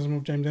criticism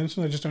of James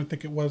Anderson. I just don't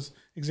think it was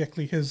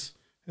exactly his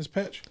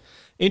pitch.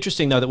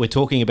 Interesting, though, that we're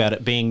talking about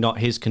it being not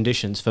his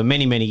conditions. For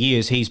many, many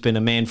years, he's been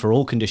a man for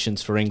all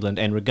conditions for England,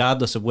 and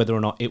regardless of whether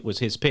or not it was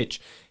his pitch,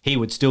 he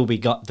would still be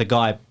the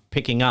guy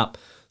picking up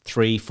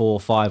 3, 4,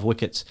 5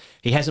 wickets.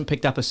 He hasn't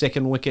picked up a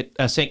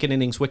second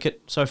innings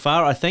wicket so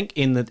far, I think,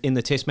 in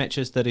the Test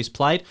matches that he's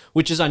played,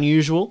 which is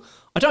unusual.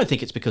 I don't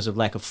think it's because of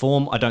lack of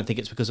form. I don't think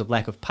it's because of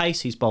lack of pace.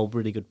 He's bowled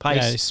really good pace.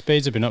 Yeah, his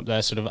speeds have been up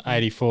there, sort of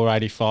 84,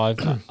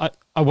 85.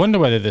 I wonder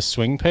whether the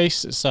swing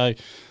piece, so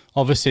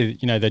obviously,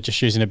 they're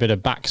just using a bit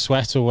of back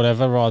sweat or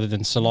whatever rather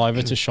than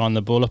saliva to shine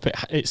the ball up.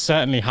 It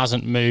certainly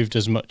hasn't moved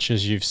as much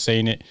as you've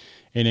seen it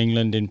in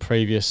England in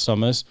previous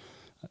summers.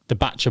 The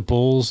batch of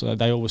balls,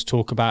 they always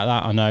talk about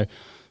that. I know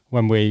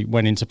when we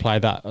went in to play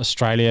that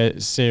Australia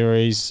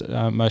series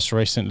most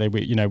recently,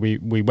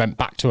 we went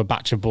back to a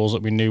batch of balls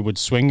that we knew would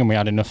swing, and we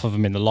had enough of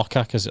them in the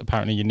locker because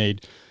apparently you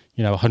need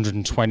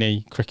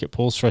 120 cricket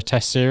balls for a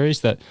Test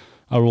series that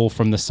are all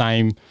from the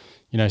same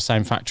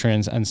factory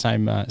and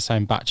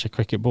same batch of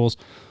cricket balls.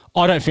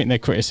 I don't think their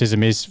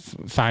criticism is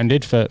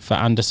founded for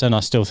Anderson.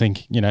 I still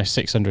think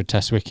 600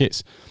 Test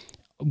wickets.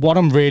 What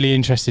I'm really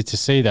interested to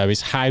see, though,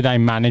 is how they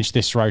manage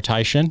this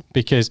rotation,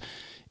 because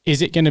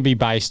is it going to be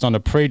based on a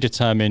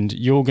predetermined,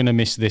 you're going to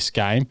miss this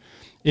game?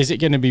 Is it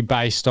going to be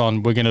based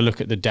on, we're going to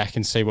look at the deck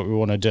and see what we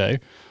want to do?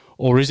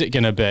 Or is it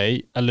going to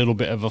be a little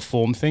bit of a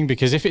form thing?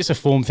 Because if it's a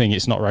form thing,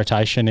 it's not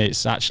rotation.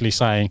 It's actually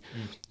saying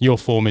your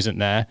form isn't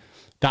there.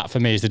 That, for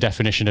me, is the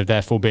definition of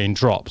therefore being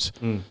dropped.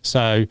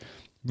 So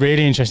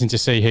really interesting to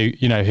see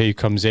who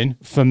comes in.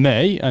 For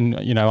me, and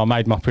I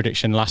made my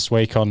prediction last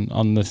week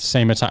on the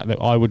seam attack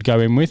that I would go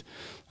in with.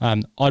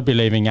 I'd be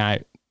leaving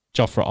out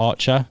Jofra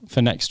Archer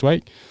for next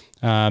week.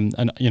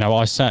 And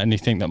I certainly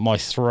think that my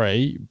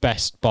 3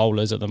 best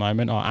bowlers at the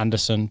moment are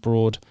Anderson,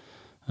 Broad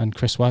and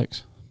Chris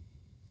Woakes.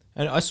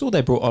 And I saw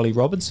they brought Ollie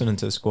Robinson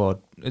into the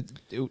squad.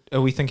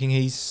 Are we thinking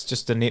he's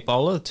just a net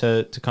bowler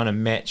to kind of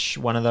match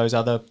one of those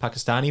other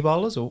Pakistani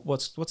bowlers, or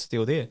what's the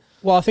deal there?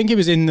 Well, I think he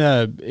was in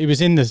the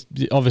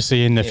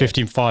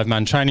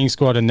 55-man training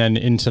squad and then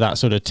into that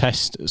sort of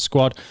Test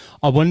squad.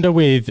 I wonder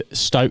with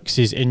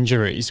Stokes'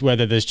 injuries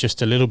whether there's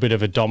just a little bit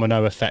of a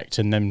domino effect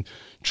and them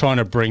trying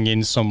to bring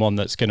in someone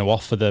that's going to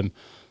offer them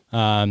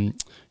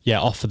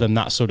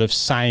that sort of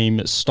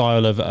same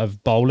style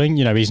of bowling.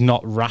 He's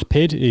not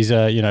rapid. He's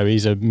a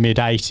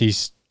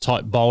mid-80s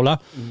type bowler.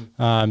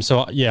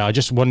 I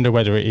just wonder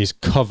whether it is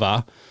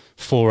cover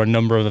for a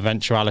number of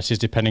eventualities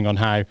depending on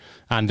how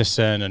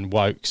Anderson and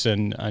Woakes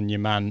and your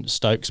man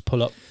Stokes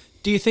pull up.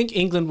 Do you think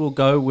England will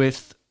go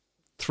with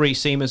 3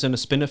 seamers and a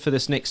spinner for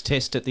this next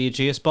Test at the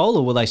Ageas Bowl,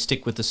 or will they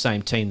stick with the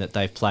same team that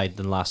they've played in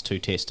the last 2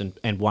 Tests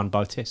and won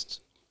both Tests?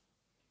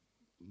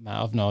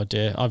 I've no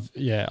idea.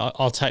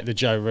 I'll take the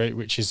Joe route,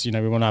 which is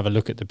we want to have a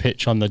look at the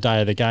pitch on the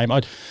day of the game.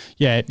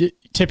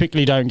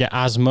 Typically don't get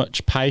as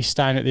much pace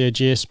down at the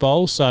Ageas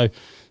Bowl, so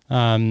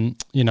I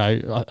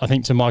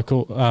think to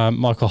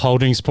Michael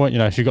Holding's point,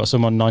 if you've got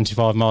someone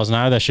 95 miles an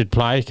hour, they should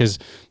play because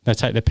they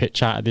take the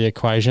pitch out of the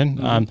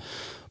equation.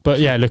 But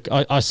yeah, look,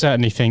 I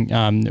certainly think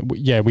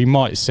we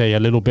might see a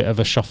little bit of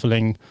a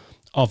shuffling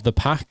of the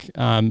pack.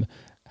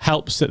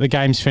 Helps that the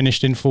game's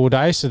finished in 4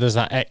 days, so there's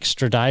that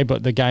extra day,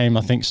 but the game,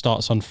 I think,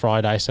 starts on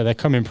Friday, so they're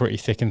coming pretty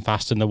thick and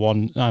fast, and the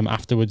one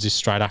afterwards is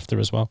straight after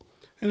as well.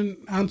 And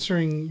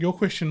answering your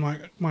question,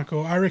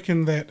 Michael, I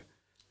reckon that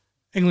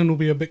England will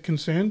be a bit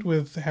concerned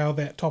with how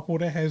that top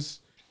order has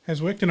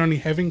worked and only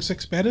having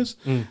 6 batters.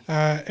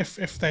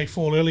 If they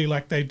fall early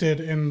like they did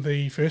in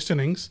the first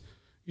innings,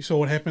 you saw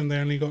what happened. They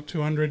only got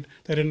 200.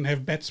 They didn't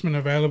have batsmen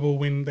available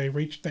when they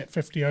reached that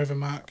 50 over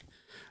mark.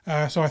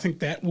 So I think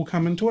that will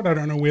come into it. I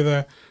don't know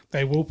whether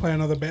they will play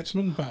another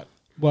batsman, but...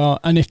 Well,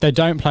 and if they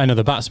don't play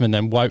another batsman,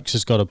 then Woakes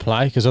has got to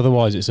play, because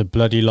otherwise it's a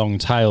bloody long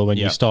tail when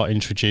you start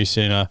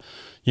introducing a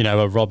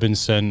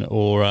Robinson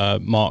or a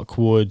Mark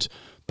Wood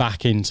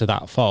back into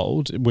that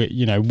fold.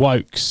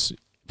 Woakes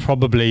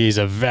probably is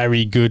a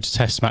very good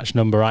Test match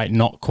number 8,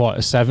 not quite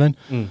a 7.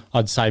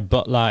 I'd say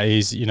Butler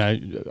is,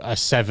 a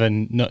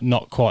 7,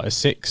 not quite a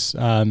 6.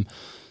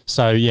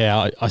 So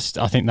yeah, I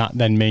think that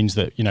then means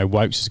that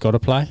Wokes has got to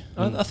play.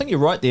 I think you're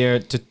right there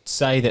to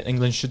say that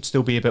England should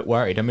still be a bit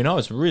worried. I mean, I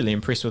was really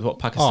impressed with what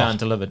Pakistan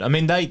delivered. I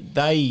mean,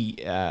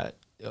 they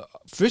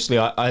firstly,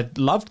 I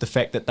loved the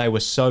fact that they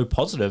were so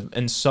positive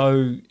and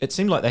so it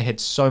seemed like they had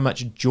so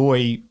much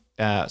joy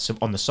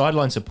on the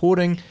sideline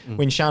supporting.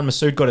 When Shan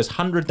Masood got his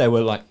 100, they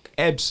were like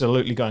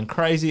absolutely going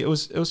crazy. It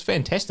was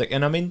fantastic.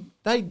 And I mean,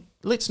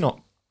 let's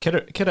not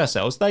kid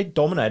ourselves. They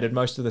dominated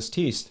most of this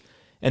test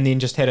and then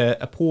just had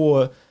a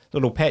poor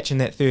little patch in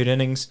that third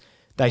innings.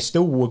 They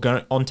still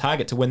were on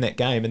target to win that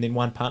game, and then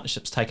one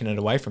partnership's taken it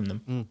away from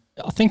them.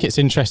 I think it's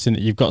interesting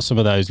that you've got some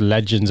of those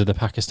legends of the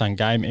Pakistan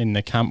game in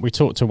the camp. We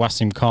talked to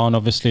Wasim Khan,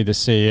 obviously the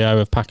CEO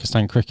of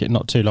Pakistan Cricket,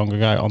 not too long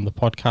ago on the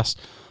podcast.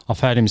 I've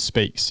heard him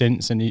speak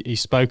since, and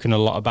he's spoken a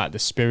lot about the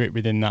spirit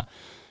within that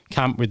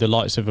camp with the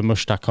likes of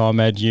Mushtaq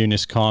Ahmed,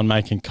 Yunus Khan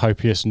making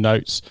copious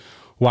notes,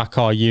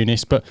 Waqar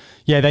Yunus. But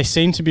yeah, they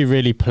seem to be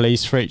really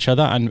pleased for each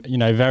other and,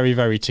 very,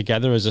 very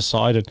together as a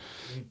side. And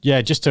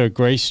yeah, just to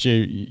agree, Stu,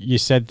 you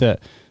said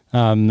that,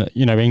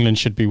 England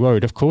should be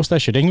worried. Of course they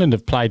should. England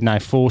have played now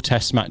 4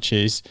 test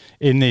matches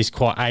in these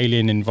quite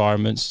alien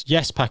environments.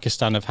 Yes,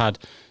 Pakistan have had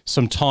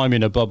some time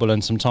in a bubble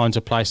and some time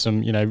to play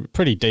some,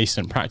 pretty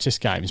decent practice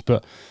games,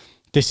 but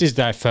this is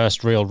their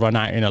first real run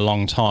out in a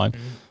long time.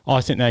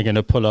 I think they're going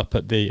to pull up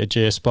at the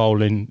Ageas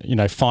Bowl in,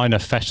 finer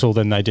fettle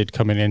than they did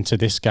coming into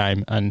this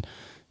game. And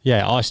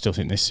yeah, I still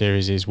think this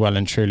series is well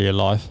and truly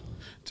alive.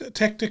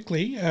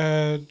 Tactically,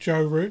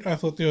 Joe Root, I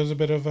thought there was a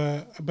bit of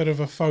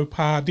a faux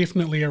pas,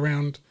 definitely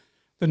around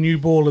the new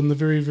ball in the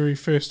very, very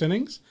first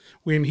innings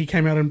when he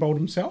came out and bowled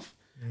himself.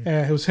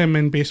 It was him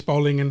and Best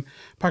bowling, and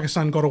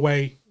Pakistan got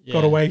away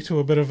to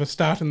a bit of a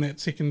start in that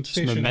second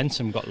session.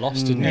 Momentum got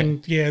lost, didn't it?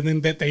 And yeah,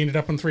 then that they ended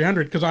up on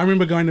 300 because I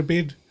remember going to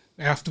bed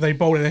after they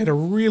bowled. They had a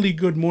really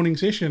good morning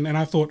session, and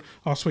I thought,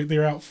 oh sweet,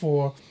 they're out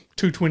for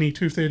 220,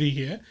 230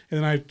 here. And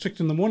then I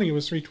checked in the morning, it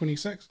was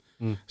 326.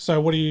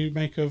 So what do you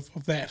make of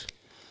that?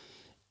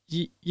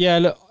 Yeah,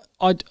 look,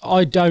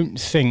 I don't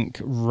think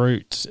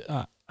Root,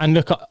 and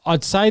look,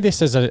 I'd say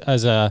this as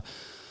a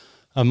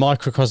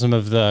microcosm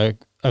of the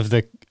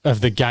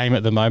game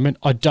at the moment.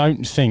 I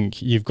don't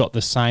think you've got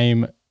the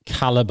same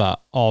caliber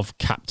of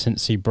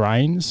captaincy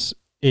brains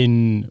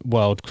in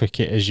world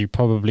cricket as you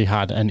probably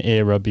had an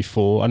era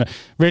before, and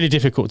really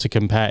difficult to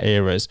compare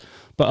eras.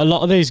 But a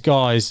lot of these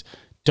guys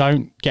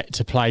don't get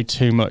to play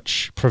too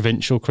much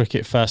provincial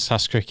cricket, first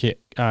class cricket,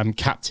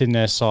 captain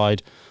their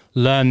side,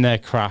 learn their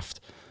craft.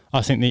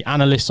 I think the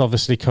analysts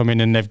obviously come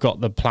in and they've got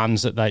the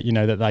plans that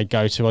they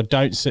go to. I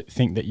don't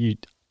think that you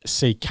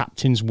see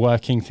captains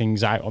working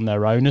things out on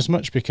their own as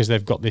much because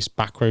they've got this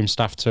backroom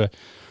staff to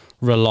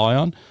rely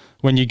on.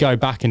 When you go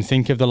back and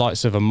think of the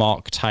likes of a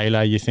Mark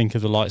Taylor, you think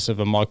of the likes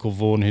of a Michael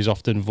Vaughan, who's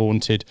often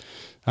vaunted.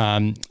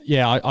 I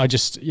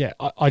just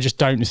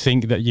don't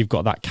think that you've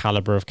got that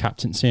calibre of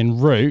captaincy.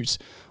 And Root,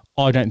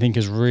 I don't think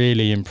has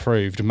really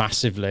improved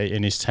massively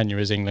in his tenure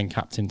as England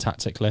captain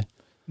tactically.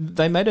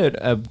 They made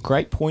a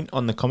great point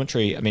on the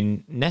commentary. I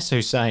mean, Nasser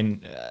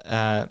Hussain,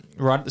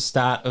 right at the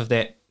start of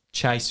that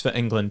chase for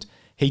England,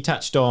 he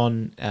touched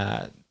on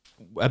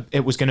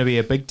it was going to be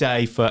a big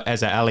day for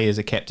Azhar Ali as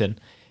a captain.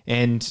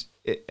 And,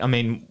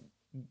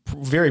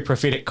 very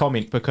prophetic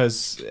comment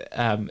because,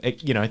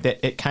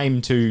 it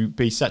came to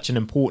be such an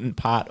important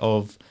part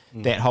of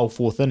that whole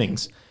 4th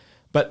innings.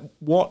 But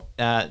what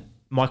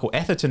Michael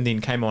Atherton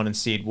then came on and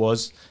said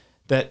was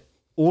that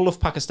all of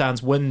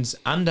Pakistan's wins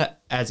under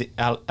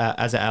Azhar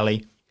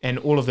Ali and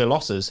all of their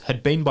losses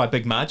had been by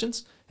big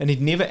margins, and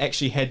he'd never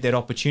actually had that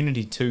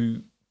opportunity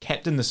to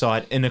captain the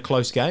side in a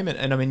close game.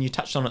 And I mean, you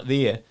touched on it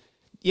there.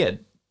 Yeah,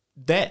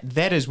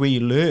 that is where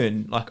you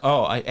learn, like,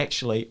 oh, I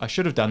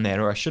should have done that,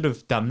 or I should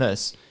have done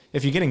this.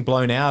 If you're getting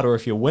blown out or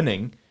if you're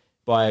winning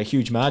by a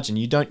huge margin,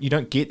 you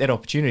don't get that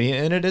opportunity.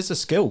 And it is a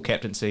skill,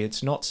 captaincy.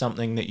 It's not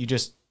something that you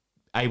just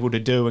able to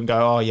do and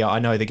go, oh yeah, I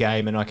know the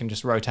game and I can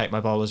just rotate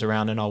my bowlers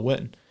around and I'll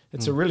win.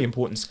 It's a really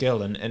important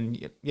skill,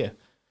 and yeah.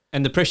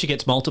 And the pressure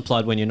gets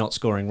multiplied when you're not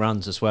scoring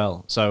runs as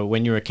well. So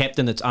when you're a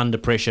captain that's under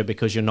pressure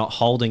because you're not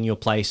holding your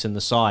place in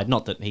the side,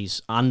 not that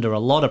he's under a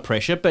lot of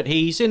pressure, but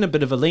he's in a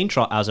bit of a lean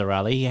trot, Azhar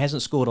Ali. He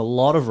hasn't scored a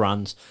lot of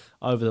runs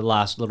over the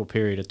last little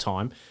period of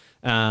time.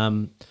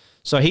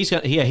 So he's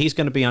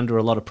going to be under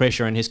a lot of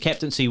pressure, and his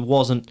captaincy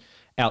wasn't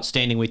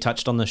outstanding. We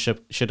touched on the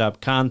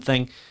Shadab Khan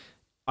thing.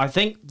 I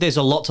think there's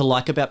a lot to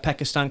like about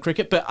Pakistan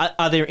cricket, but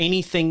is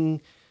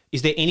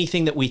there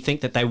anything that we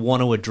think that they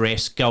want to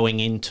address going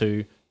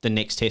into the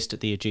next test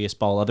at the Ageas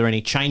Bowl? Are there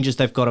any changes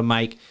they've got to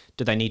make?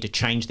 Do they need to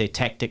change their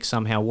tactics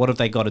somehow? What have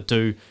they got to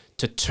do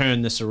to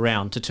turn this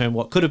around, to turn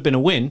what could have been a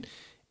win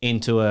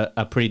into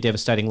a pretty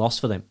devastating loss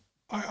for them?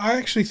 I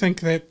actually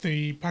think that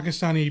the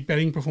Pakistani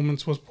batting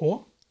performance was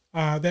poor.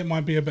 That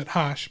might be a bit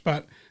harsh,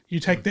 but you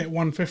take that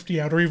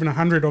 150 out, or even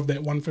 100 of that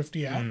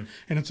 150 out,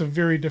 and it's a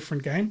very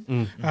different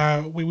game.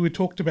 We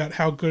talked about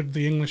how good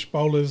the English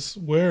bowlers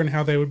were and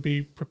how they would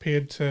be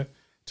prepared to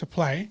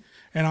play,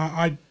 and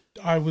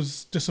I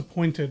was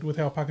disappointed with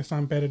how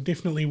Pakistan batted.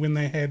 Definitely when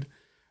they had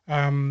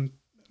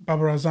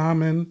Bubba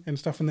Azam and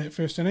stuff in that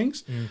first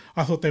innings.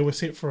 I thought they were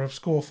set for a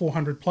score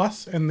 400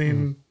 plus, and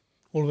then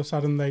all of a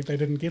sudden they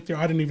didn't get there.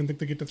 I didn't even think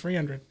they'd get to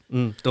 300.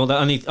 Well,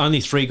 the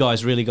only three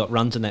guys really got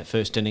runs in that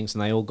first innings,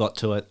 and they all got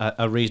to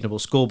a reasonable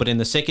score. But in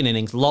the second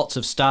innings, lots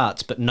of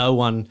starts, but no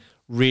one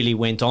really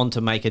went on to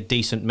make a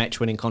decent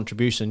match-winning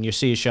contribution.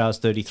 Yasir Shah's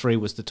 33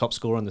 was the top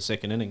scorer in the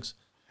second innings.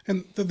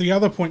 And the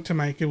other point to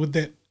make with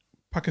that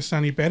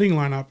Pakistani batting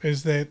lineup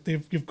is that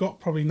you've got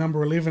probably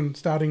number 11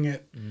 starting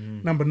at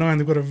number 9.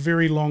 They've got a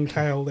very long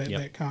tail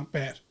that can't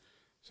bat.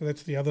 So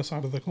that's the other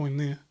side of the coin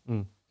there.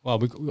 Well,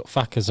 we've got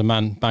Fak as a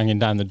man banging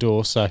down the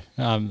door, so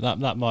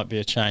that might be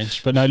a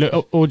change. But no,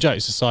 look, all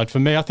jokes aside, for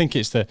me, I think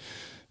it's the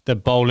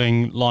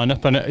bowling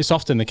lineup, and it's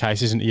often the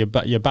case, isn't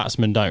it? Your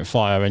batsmen don't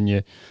fire, and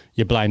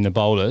you blame the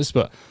bowlers.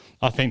 But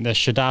I think the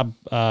Shadab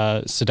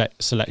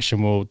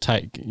selection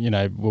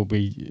will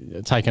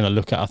be taking a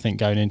look at, I think,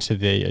 going into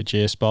the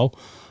Ageas Bowl.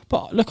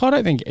 But look, I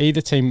don't think either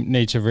team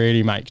need to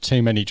really make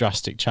too many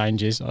drastic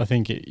changes. I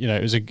think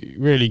it was a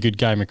really good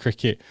game of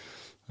cricket.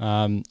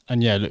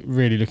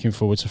 Really looking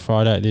forward to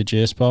Friday at the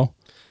Ageas Bowl.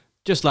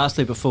 Just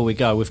lastly, before we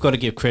go, we've got to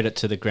give credit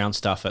to the ground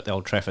staff at the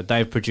Old Trafford.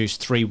 They've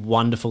produced 3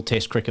 wonderful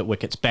Test cricket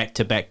wickets back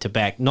to back to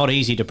back. Not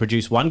easy to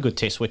produce one good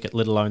Test wicket,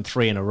 let alone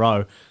 3 in a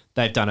row.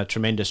 They've done a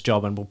tremendous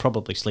job and will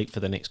probably sleep for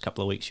the next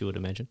couple of weeks, you would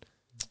imagine.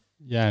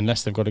 Yeah,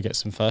 unless they've got to get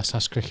some first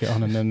class cricket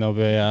on, and then there'll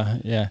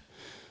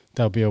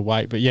be a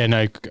wait. But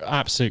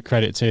absolute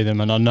credit to them.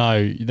 And I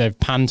know they've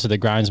panned to the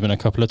groundsman a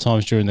couple of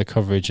times during the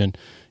coverage, and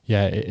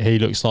he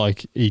looks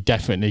like he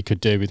definitely could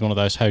do with one of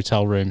those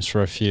hotel rooms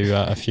for a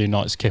few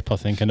nights kip, I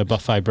think, and a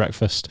buffet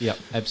breakfast. Yep,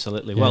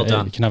 absolutely. Well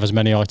done. He can have as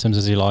many items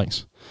as he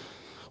likes.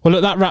 Well,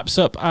 look, that wraps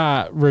up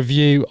our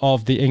review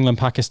of the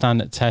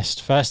England-Pakistan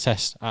first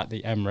test at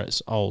the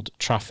Emirates Old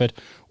Trafford.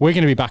 We're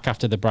going to be back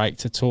after the break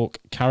to talk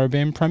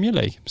Caribbean Premier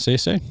League. See you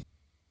soon.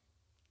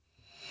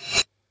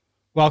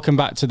 Welcome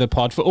back to the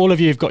pod. For all of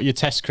you who've got your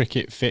test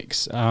cricket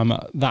fix,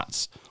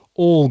 that's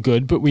all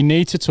good, but we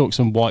need to talk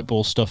some white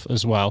ball stuff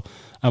as well.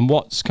 And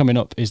what's coming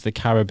up is the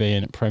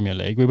Caribbean Premier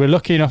League. We were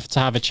lucky enough to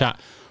have a chat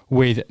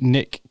with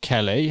Nick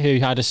Kelly, who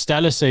had a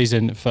stellar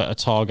season for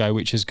Otago,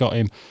 which has got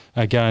him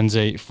a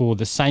Guernsey for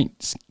the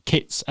Saints,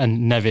 Kitts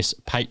and Nevis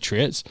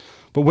Patriots.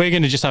 But we're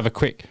going to just have a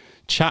quick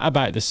chat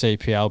about the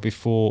CPL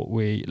before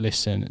we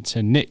listen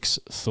to Nick's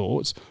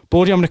thoughts.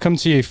 Bordy, I'm going to come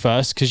to you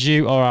first because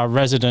you are our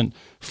resident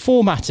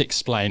format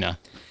explainer.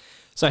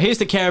 So here's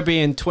the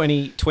Caribbean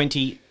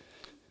 2020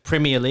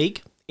 Premier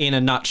League in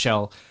a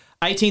nutshell.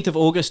 18th of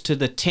August to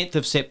the 10th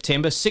of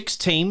September, 6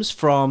 teams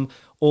from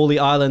all the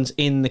islands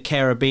in the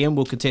Caribbean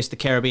will contest the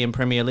Caribbean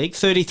Premier League.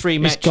 33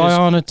 matches. Is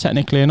Guyana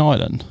technically an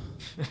island?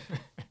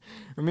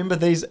 Remember,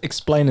 these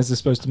explainers are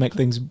supposed to make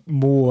things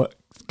more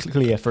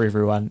clear for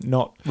everyone,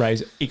 not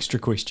raise extra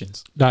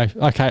questions. No,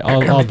 okay,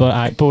 I'll butt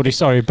out. Bordy,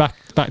 sorry, back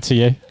to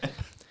you.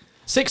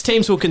 6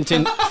 teams will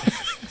contend.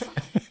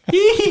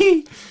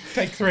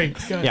 Take 3.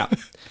 Go. Yeah.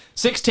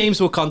 6 teams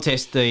will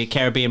contest the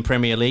Caribbean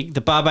Premier League: the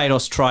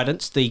Barbados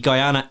Tridents, the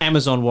Guyana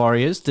Amazon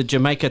Warriors, the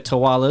Jamaica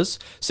Tawalas,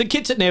 St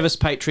Kitts and Nevis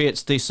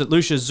Patriots, the St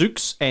Lucia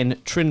Zouks,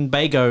 and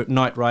Trinbago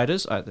Knight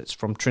Riders. That's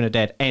from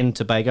Trinidad and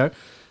Tobago.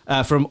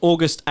 From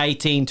August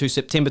 18 to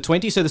September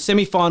 20. So the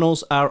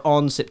semi-finals are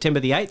on September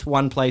the 8th.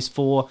 1 plays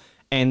 4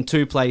 and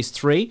 2 plays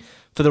 3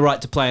 for the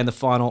right to play in the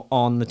final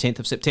on the 10th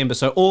of September.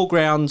 So all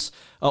games,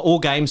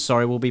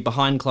 will be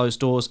behind closed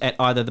doors at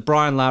either the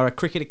Brian Lara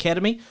Cricket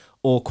Academy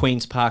or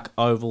Queen's Park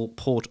Oval,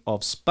 Port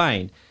of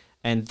Spain.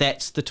 And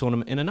that's the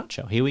tournament in a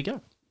nutshell. Here we go.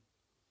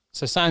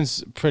 So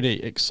sounds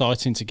pretty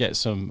exciting to get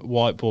some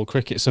white ball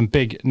cricket, some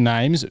big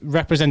names,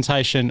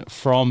 representation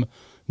from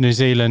New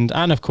Zealand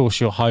and, of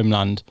course, your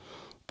homeland,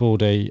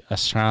 Bordy,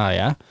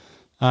 Australia.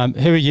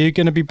 Who are you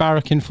going to be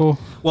barracking for?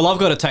 Well, I've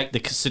got to take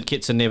the St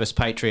Kitts and Nevis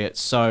Patriots.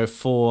 So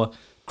for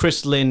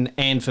Chris Lynn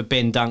and for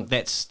Ben Dunk,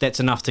 that's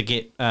enough to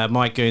get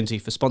my Guernsey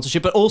for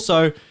sponsorship. But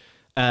also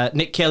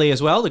Nick Kelly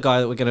as well, the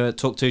guy that we're going to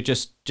talk to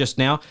just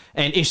now,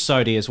 and Ish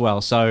Sodhi as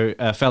well. So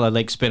a fellow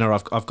leg spinner,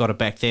 I've got to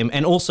back them.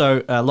 And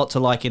also a lot to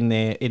like in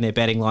their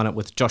batting lineup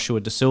with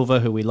Joshua Da Silva,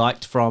 who we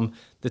liked from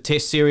the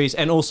Test series,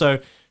 and also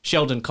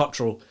Sheldon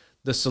Cottrell,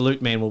 the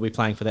salute man, will be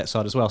playing for that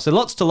side as well. So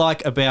lots to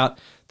like about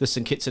the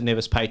St Kitts and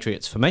Nevis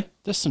Patriots for me.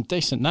 There's some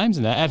decent names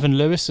in there. Evan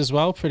Lewis as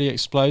well, pretty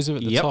explosive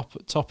at the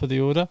top of the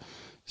order.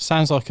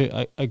 Sounds like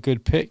a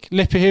good pick.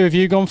 Lippy, who have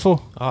you gone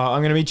for?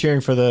 I'm going to be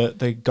cheering for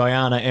the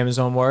Guyana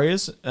Amazon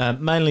Warriors,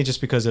 mainly just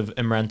because of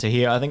Imran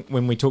Tahir. I think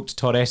when we talked to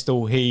Todd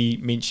Astle, he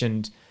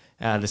mentioned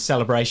the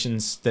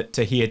celebrations that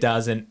Tahir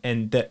does,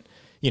 and that,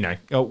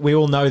 we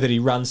all know that he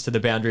runs to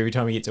the boundary every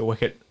time he gets a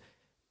wicket.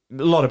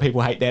 A lot of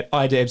people hate that.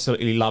 I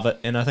absolutely love it.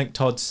 And I think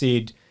Todd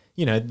said,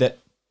 that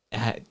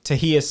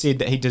Tahir said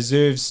that he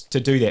deserves to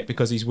do that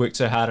because he's worked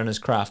so hard on his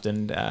craft.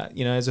 And,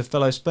 as a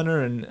fellow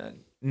spinner and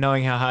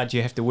knowing how hard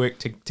you have to work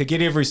to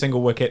get every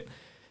single wicket,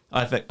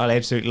 I think I'll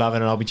absolutely love it,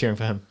 and I'll be cheering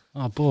for him.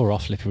 Oh, bore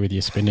off, Lippy, with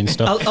your spinning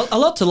stuff. A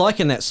lot to like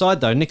in that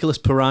side, though. Nicholas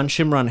Puran,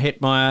 Shimran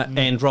Hetmeyer,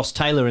 and Ross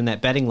Taylor in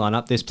that batting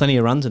lineup. There's plenty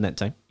of runs in that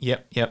team.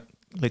 Yep.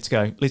 Let's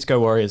go. Let's go,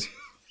 Warriors.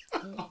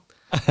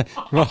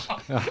 Raj,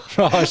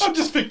 I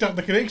just picked up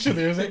the connection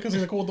there. Is that because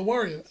they're called the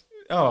Warriors?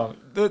 Oh,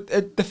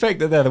 the fact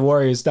that they're the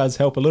Warriors does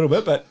help a little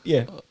bit, but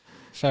yeah.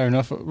 fair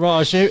enough.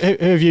 Raj, who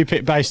have you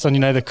picked based on,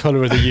 the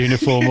colour of the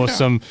uniform or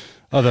some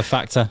other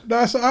factor?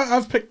 No, so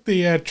I've picked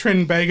the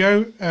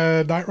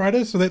Trinbago Knight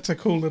Riders, so that's a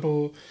cool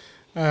little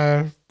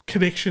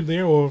connection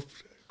there, or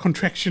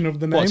contraction of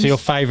the names. What's your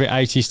favourite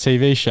 80s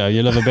TV show?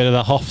 You love a bit of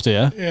the Hoff, do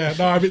you? Yeah,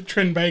 no, I meant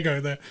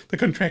Trinbago, the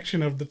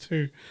contraction of the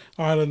two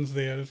islands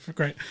there. It's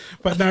great.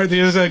 But no,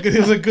 there's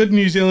a good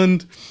New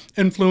Zealand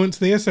influence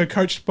there. So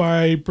coached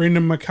by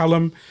Brendan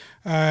McCullum,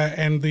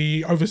 and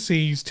the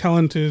overseas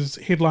talent is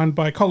headlined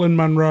by Colin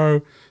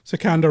Munro,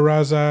 Sikandar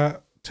Raza,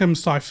 Tim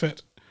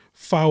Seifert,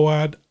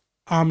 Fawad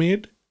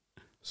Ahmed.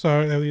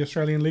 So they're the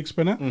Australian leg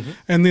spinner.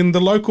 And then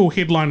the local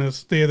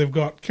headliners there, they've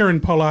got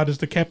Kieran Pollard as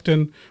the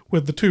captain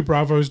with the two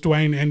Bravos,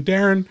 Dwayne and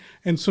Darren,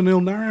 and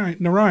Sunil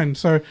Narayan.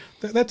 So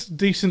that's a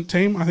decent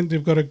team. I think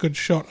they've got a good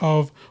shot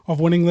of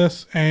winning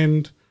this.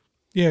 And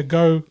yeah,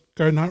 go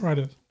Knight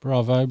Riders.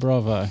 Bravo.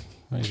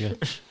 Very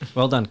good.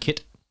 Well done,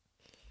 Kit.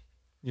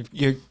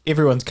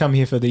 Everyone's come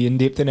here for the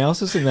in-depth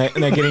analysis, and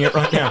they're getting it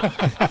right now.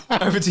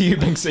 Over to you,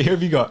 Binksy. Who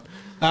have you got?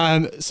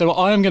 So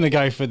I am going to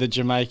go for the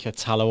Jamaica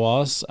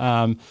Talawars.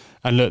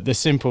 And look, the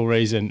simple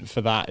reason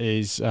for that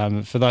is,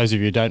 for those of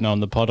you who don't know on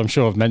the pod, I'm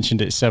sure I've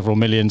mentioned it several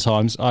million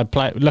times.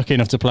 Lucky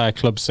enough to play a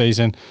club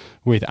season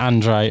with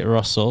Andre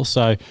Russell.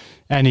 So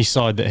any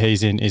side that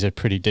he's in is a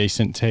pretty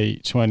decent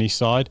T20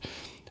 side.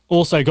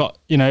 Also got,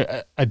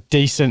 a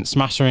decent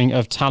smattering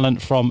of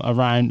talent from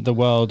around the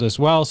world as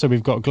well. So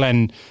we've got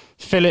Glenn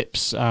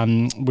Phillips.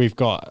 We've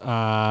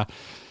got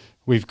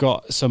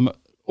some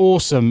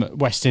awesome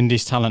West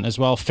Indies talent as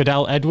well.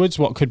 Fidel Edwards,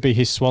 what could be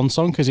his swan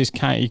song, because his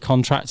county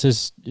contract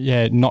is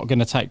not going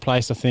to take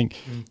place, I think,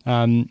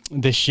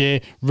 this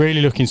year.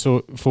 Really looking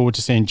forward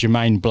to seeing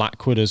Jermaine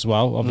Blackwood as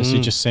well. Obviously,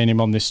 just seeing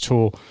him on this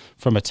tour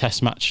from a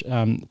test match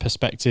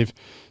perspective.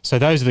 So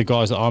those are the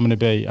guys that I'm going to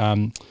be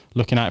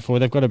looking out for.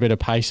 They've got a bit of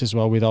pace as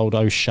well with old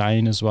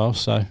O'Shane as well.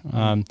 So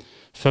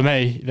for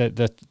me,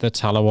 the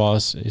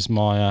Talawars is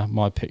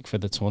my pick for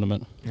the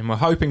tournament. And we're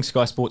hoping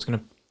Sky Sport's going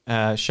to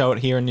show it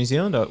here in New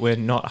Zealand. We're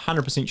not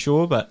 100%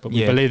 sure, but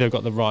we believe they've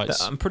got the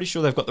rights. I'm pretty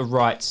sure they've got the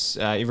rights.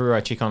 Everywhere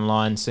I check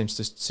online seems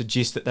to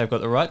suggest that they've got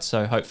the rights,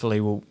 so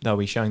hopefully they'll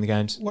be showing the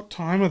games. What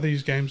time are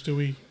these games, do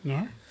we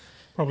know?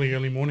 Probably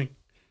early morning.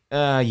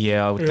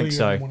 Yeah, I would think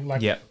so. Morning,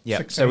 like yeah.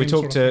 6 So we a.m.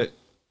 talked sort of to...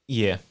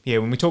 Yeah.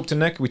 When we talked to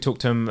Nick, we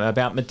talked to him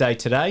about midday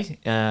today,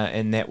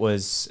 and that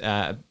was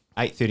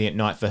 8:30 at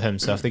night for him.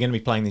 So if they're going to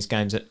be playing these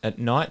games at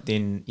night,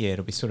 then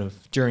it'll be sort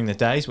of during the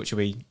days, which will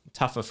be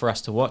tougher for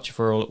us to watch if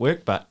we're all at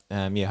work. But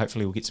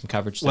hopefully we'll get some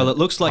coverage. Well, it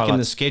looks like in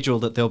the schedule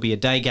that there'll be a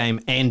day game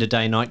and a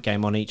day-night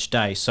game on each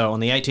day. So on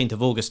the 18th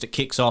of August, it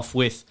kicks off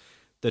with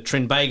the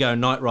Trinbago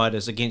Knight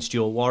Riders against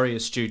your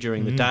Warriors, Stu,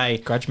 during the day.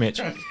 Grudge match.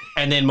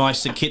 And then my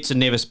St Kitts and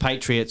Nevis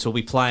Patriots will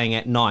be playing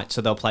at night.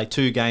 So they'll play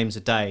 2 games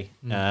a day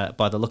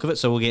by the look of it.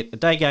 So we'll get a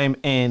day game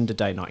and a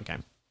day-night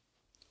game.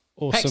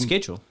 Awesome Packed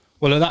schedule.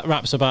 Well, that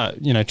wraps about,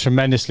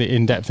 tremendously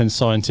in-depth and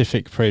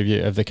scientific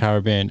preview of the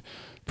Caribbean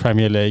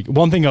Premier League.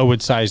 One thing I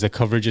would say is the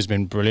coverage has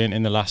been brilliant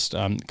in the last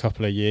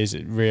couple of years.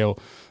 Real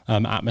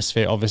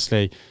atmosphere.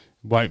 Obviously,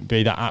 won't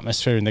be that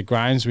atmosphere in the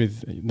grounds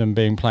with them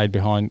being played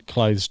behind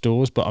closed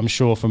doors, but I'm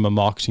sure from a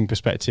marketing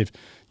perspective,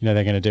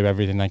 they're going to do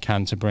everything they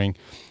can to bring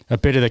a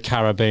bit of the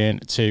Caribbean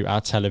to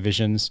our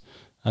televisions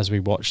as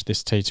we watch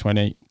this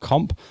T20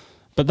 comp.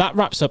 But that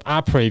wraps up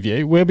our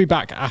preview. We'll be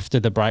back after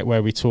the break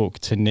where we talk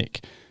to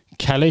Nick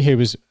Kelly, who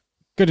was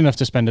good enough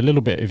to spend a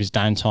little bit of his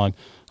downtime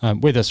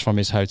with us from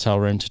his hotel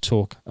room to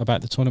talk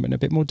about the tournament in a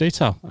bit more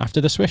detail after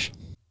the swish.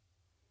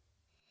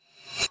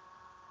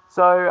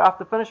 So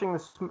after finishing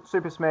the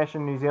Super Smash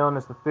in New Zealand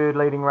as the third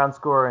leading run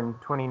scorer in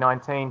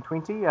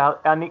 2019-20,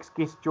 our next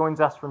guest joins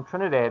us from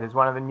Trinidad as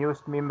one of the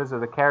newest members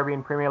of the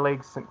Caribbean Premier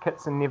League's St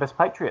Kitts and Nevis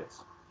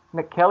Patriots.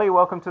 Nick Kelly,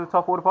 welcome to the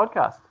Top Order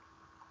podcast.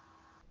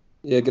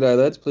 Yeah, g'day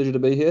lads, pleasure to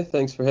be here.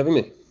 Thanks for having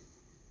me.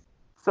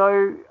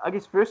 So I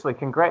guess firstly,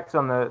 congrats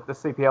on the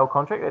CPL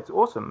contract. That's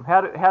awesome.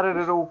 How did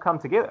it all come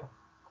together?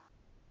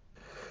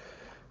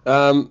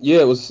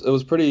 It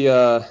was pretty.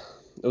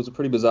 It was a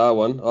pretty bizarre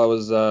one. I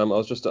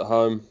was just at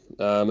home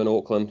in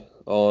Auckland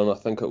on, I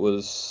think it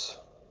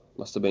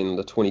must have been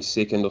the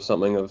 22nd or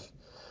something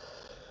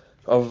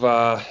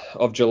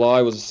of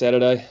July, was a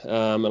Saturday,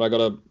 and I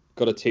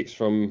got a text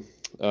from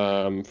Ish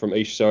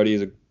Sodi,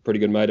 he's a pretty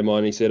good mate of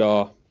mine. He said,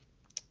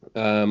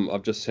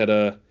 I've just had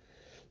a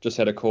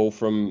call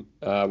from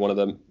one of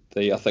the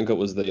I think it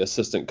was the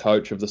assistant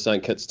coach of the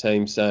St Kitts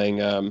team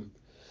saying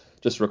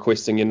just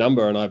requesting your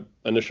number, and I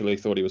initially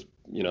thought he was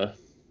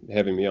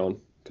having me on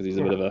because he's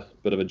a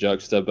bit of a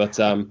jokester, but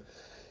and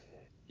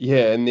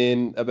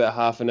then about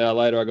half an hour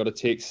later I got a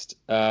text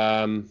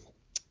from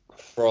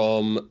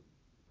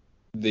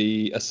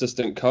the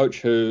assistant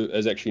coach, who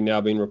has actually now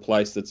been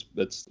replaced.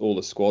 It's all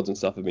the squads and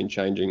stuff have been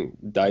changing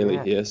daily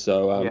here,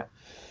 so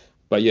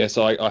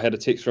so I had a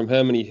text from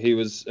him, and he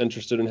was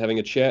interested in having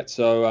a chat,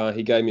 so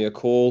he gave me a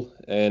call,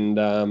 and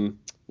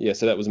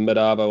so that was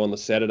mid-arvo on the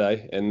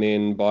Saturday, and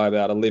then by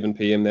about 11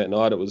 p.m. that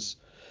night, it was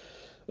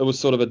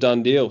sort of a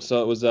done deal.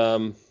 So it was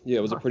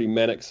it was a pretty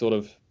manic sort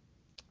of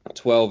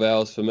 12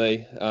 hours for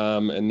me,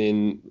 and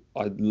then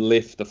I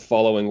left the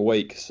following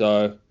week.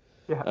 So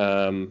it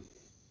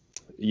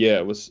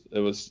was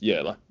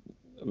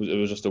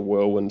just a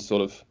whirlwind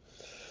sort of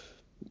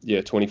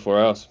 24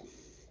 hours.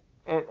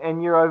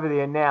 And you're over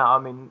there now. I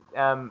mean,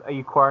 are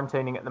you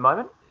quarantining at the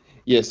moment?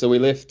 Yeah, so we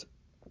left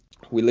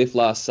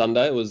last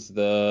Sunday. It was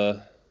we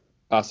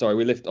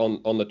left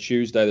on the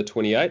Tuesday, the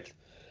 28th.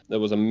 It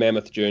was a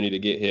mammoth journey to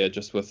get here,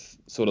 just with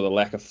sort of the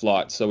lack of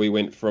flights. So we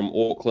went from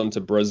Auckland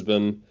to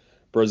Brisbane,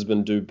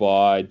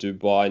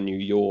 Dubai, New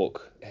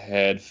York,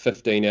 had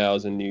 15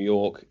 hours in New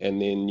York, and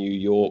then New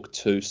York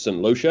to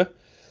St. Lucia.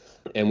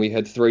 And we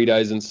had 3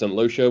 days in St.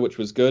 Lucia, which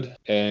was good.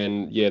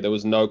 And there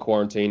was no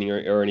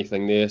quarantining or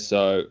anything there.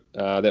 So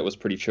that was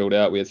pretty chilled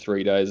out. We had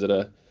 3 days at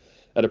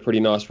a pretty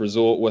nice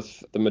resort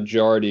with the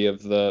majority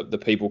of the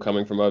people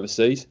coming from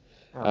overseas.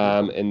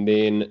 And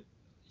then,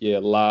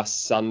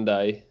 last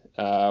Sunday,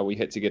 we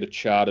had to get a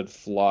chartered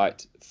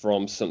flight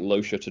from St.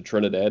 Lucia to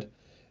Trinidad.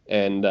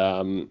 And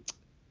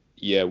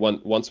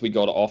once we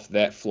got off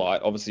that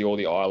flight, obviously all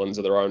the islands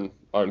are their own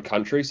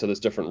country, so there's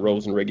different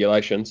rules and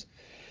regulations.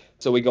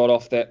 So we got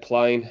off that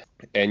plane,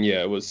 and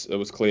it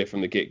was clear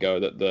from the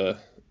get-go that the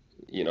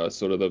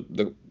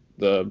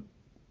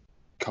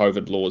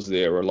COVID laws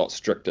there were a lot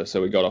stricter. So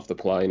we got off the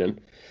plane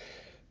and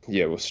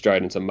we're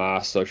straight into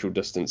mask, social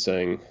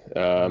distancing.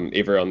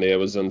 Everyone there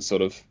was in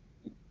sort of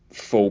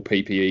full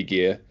PPE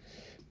gear.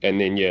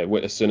 And then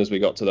as soon as we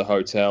got to the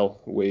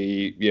hotel,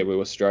 we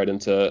were straight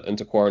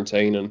into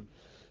quarantine and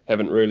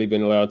haven't really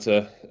been allowed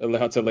to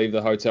leave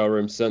the hotel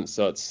room since.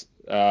 So it's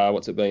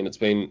what's it been? It's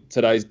been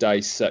today's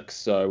day 6,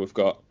 so we've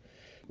got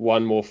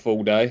one more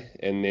full day,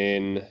 and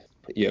then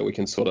we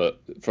can sort of,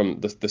 from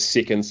the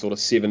second sort of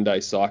 7-day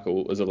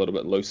cycle is a little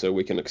bit looser,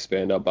 we can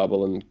expand our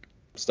bubble and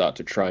start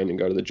to train and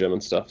go to the gym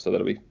and stuff. So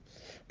that'll be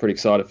pretty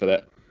excited for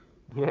that.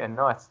 Yeah,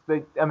 nice.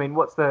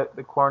 What's the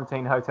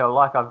quarantine hotel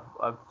like? I've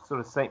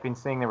sort of been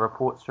seeing the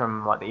reports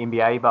from like the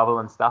NBA bubble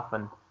and stuff,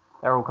 and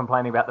they're all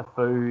complaining about the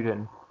food,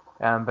 and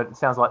but it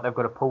sounds like they've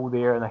got a pool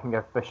there and they can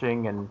go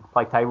fishing and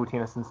play table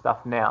tennis and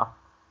stuff now.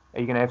 Are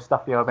you going to have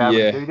stuff you'll be able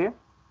to do there?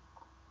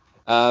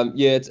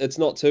 It's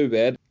not too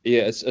bad.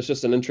 Yeah, it's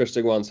just an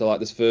interesting one. So like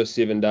this first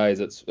 7 days,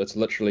 it's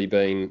literally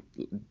been,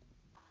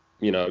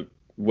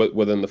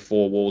 within the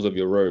 4 walls of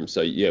your room.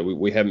 So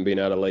we haven't been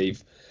able to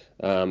leave.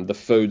 The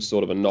food's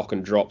sort of a knock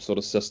and drop sort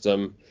of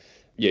system.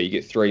 You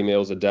get 3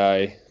 meals a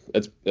day.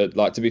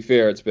 To be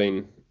fair, it's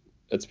been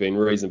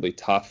reasonably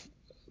tough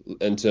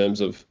in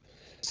terms of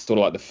sort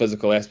of like the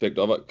physical aspect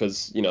of it,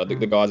 because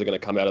the guys are going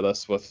to come out of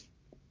this with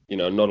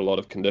not a lot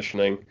of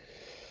conditioning.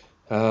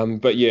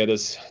 But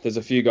there's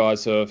a few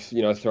guys who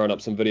have thrown up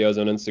some videos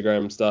on Instagram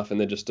and stuff, and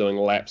they're just doing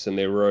laps in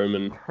their room,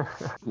 and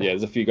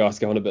there's a few guys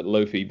going a bit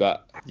loopy.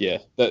 But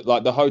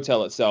the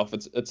hotel itself,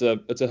 it's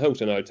a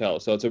Hilton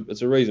hotel, so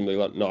it's a reasonably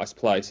nice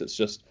place. It's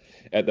just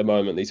at the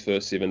moment these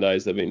first 7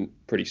 days they've been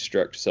pretty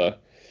strict. So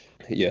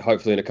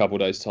hopefully in a couple of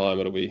days' time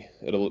it'll be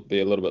a little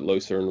bit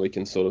looser, and we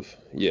can sort of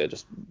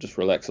just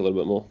relax a little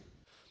bit more.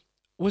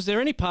 Was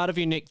there any part of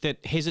you, Nick,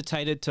 that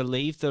hesitated to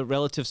leave the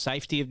relative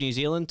safety of New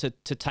Zealand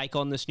to take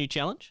on this new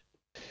challenge?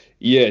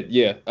 Yeah.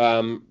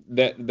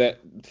 That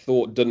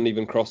thought didn't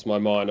even cross my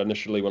mind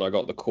initially when I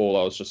got the call.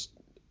 I was just,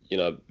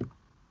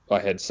 I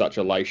had such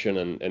elation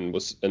and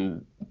was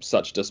in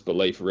such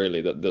disbelief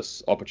really that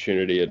this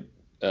opportunity had,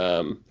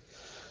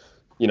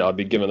 I'd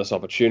be given this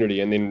opportunity.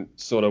 And then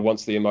sort of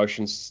once the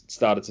emotions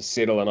started to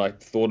settle and I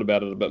thought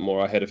about it a bit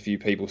more, I had a few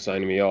people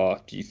saying to me, "Oh,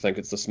 do you think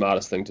it's the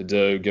smartest thing to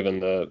do given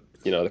the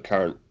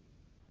current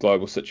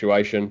global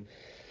situation?"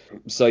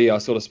 So I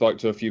sort of spoke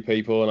to a few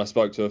people, and I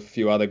spoke to a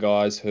few other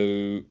guys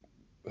who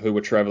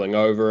were traveling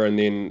over, and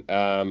then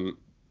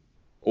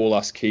all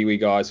us Kiwi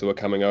guys who were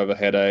coming over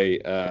had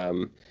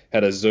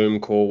a Zoom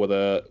call with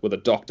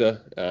a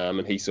doctor,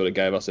 and he sort of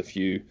gave us a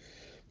few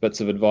bits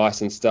of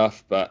advice and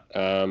stuff. But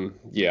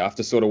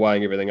after sort of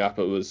weighing everything up,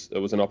 it was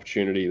an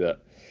opportunity that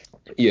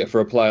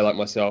for a player like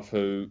myself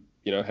who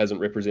hasn't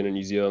represented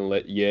New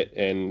Zealand yet,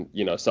 and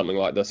something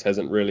like this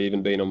hasn't really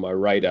even been on my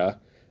radar,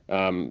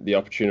 the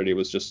opportunity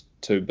was just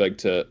too big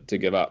to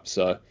give up.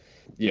 So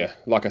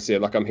like I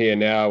said, I'm here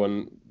now,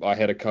 and I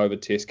had a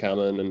COVID test come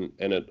in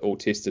and it all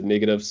tested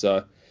negative,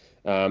 so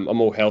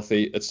I'm all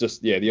healthy. It's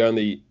just the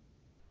only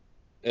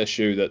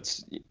issue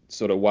that's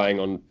sort of weighing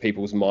on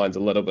people's minds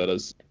a little bit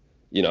is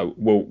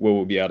will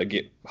we be able to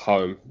get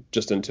home,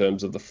 just in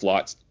terms of the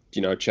flights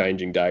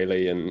changing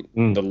daily and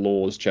the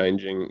laws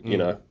changing.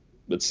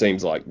 It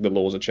seems like the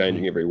laws are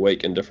changing every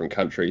week in different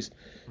countries,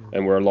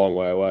 and we're a long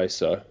way away.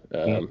 So,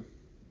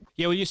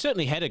 well, you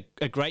certainly had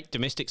a great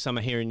domestic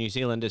summer here in New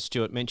Zealand, as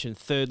Stuart mentioned,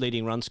 3rd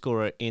leading run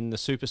scorer in the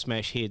Super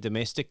Smash here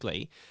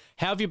domestically.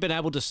 How have you been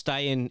able to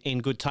stay in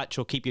good touch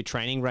or keep your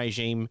training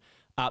regime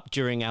up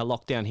during our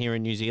lockdown here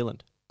in New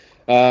Zealand?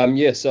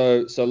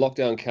 So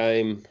lockdown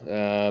came.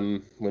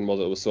 When was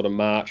it? It was sort of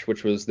March,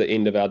 which was the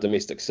end of our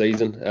domestic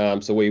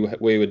season. So we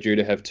were due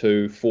to have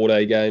 2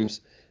 4-day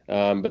games,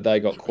 but they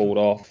got called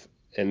off.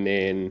 And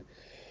then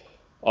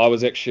I'm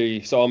actually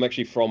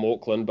from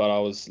Auckland, but I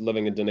was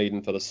living in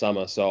Dunedin for the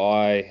summer. So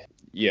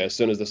as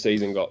soon as the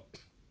season got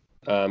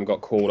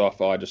called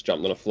off, I just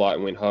jumped on a flight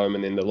and went home.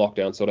 And then the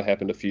lockdown sort of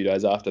happened a few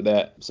days after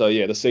that. So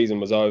the season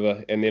was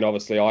over. And then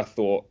obviously I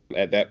thought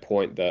at that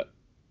point that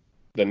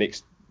the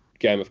next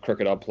game of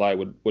cricket I'd play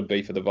would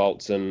be for the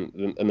Volts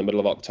in the middle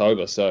of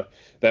October. So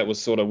that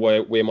was sort of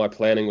where my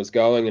planning was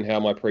going and how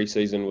my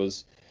pre-season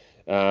was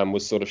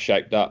sort of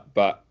shaped up.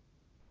 But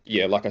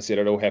like I said,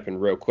 it all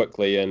happened real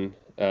quickly, and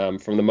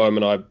from the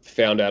moment I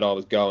found out I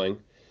was going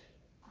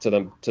to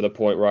the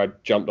point where I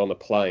jumped on the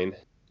plane,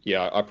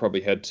 I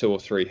probably had 2 or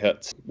 3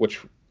 hits, which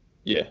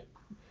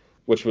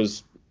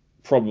was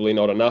probably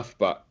not enough.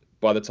 But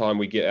by the time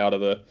we get out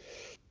of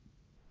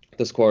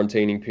this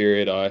quarantining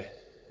period,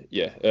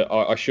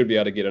 I should be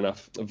able to get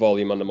enough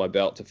volume under my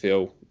belt to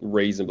feel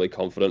reasonably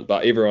confident.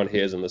 But everyone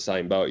here is in the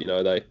same boat.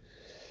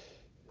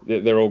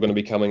 They're all going to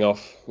be coming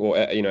off or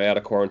out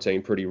of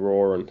quarantine pretty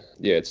raw, and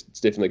it's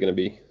definitely going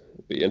to be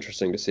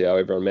interesting to see how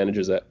everyone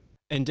manages that.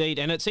 Indeed,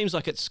 and it seems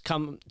like it's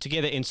come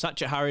together in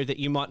such a hurry that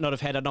you might not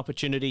have had an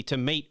opportunity to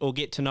meet or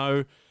get to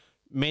know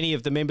many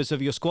of the members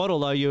of your squad,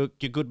 although your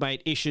good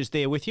mate Ish is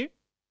there with you.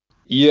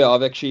 Yeah,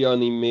 I've actually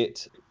only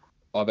met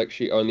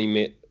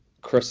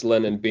Chris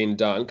Lynn and Ben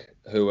Dunk,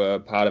 who are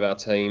part of our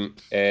team,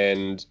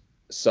 and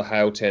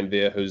Sahil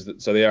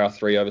Tanvir, so there are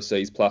 3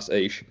 overseas plus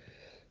Ish.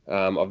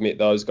 I've met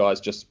those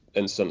guys just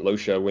in St.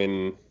 Lucia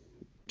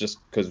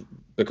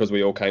because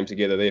we all came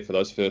together there for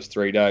those first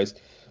 3 days.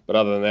 But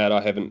other than that,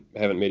 I haven't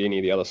met any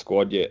of the other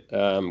squad yet.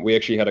 We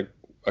actually had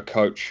a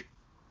coach.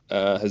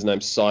 His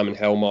name's Simon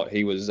Helmott.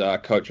 He was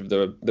coach of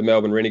the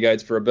Melbourne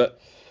Renegades for a bit,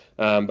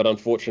 but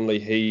unfortunately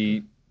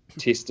he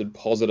tested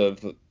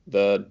positive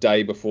the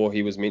day before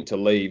he was meant to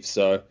leave.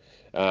 So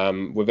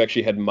we've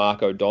actually had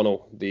Mark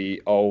O'Donnell,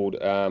 the old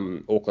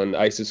Auckland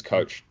Aces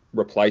coach,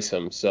 replace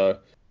him. So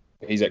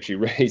he's actually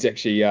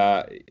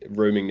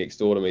rooming next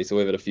door to me. So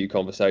we've had a few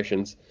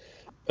conversations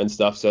and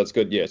stuff. So it's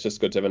good. Yeah, it's just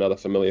good to have another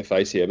familiar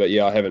face here. But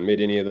I haven't met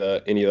any of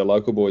the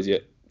local boys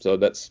yet. So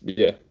that's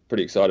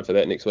pretty excited for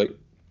that next week.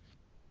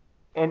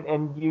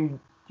 And you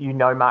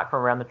know Mark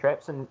from around the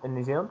traps in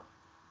New Zealand?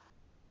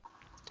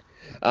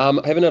 I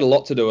haven't had a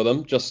lot to do with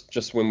him.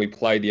 Just when we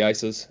played the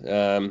Aces.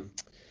 I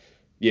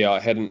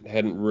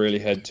hadn't really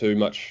had too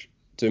much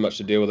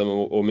to deal with him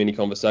or many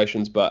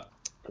conversations. But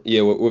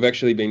we've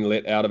actually been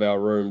let out of our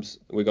rooms.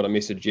 We got a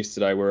message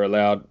yesterday. We're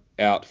allowed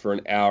out for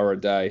an hour a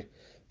day,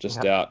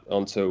 just out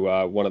onto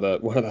one of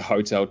the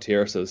hotel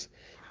terraces,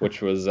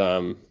 which was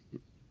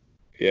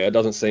it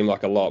doesn't seem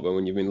like a lot, but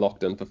when you've been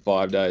locked in for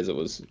 5 days, it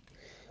was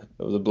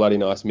a bloody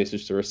nice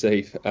message to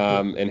receive.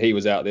 And he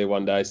was out there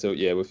one day, so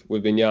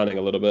we've been yarning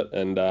a little bit,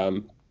 and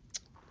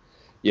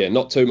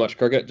not too much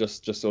cricket,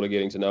 just sort of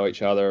getting to know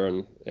each other,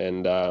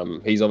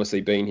 and he's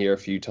obviously been here a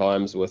few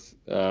times with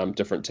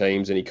different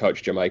teams, and he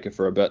coached Jamaica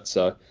for a bit,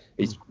 so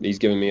he's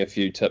given me a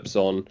few tips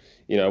on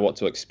what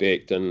to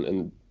expect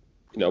and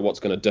what's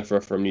going to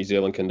differ from New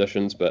Zealand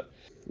conditions. But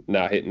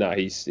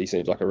he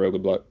seems like a real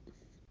good bloke.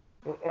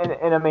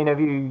 And I mean, have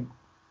you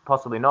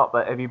possibly not,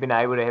 but have you been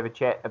able to have a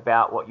chat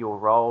about what your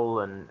role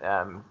and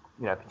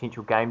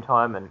potential game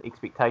time and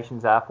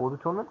expectations are for the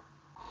tournament?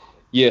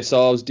 Yeah,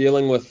 so I was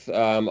dealing with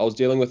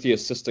the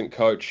assistant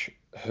coach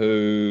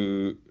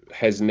who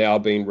has now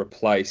been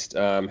replaced.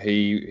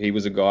 He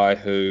was a guy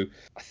who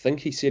I think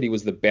he said he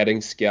was the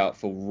batting scout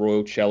for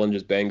Royal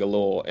Challengers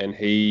Bangalore, and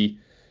he,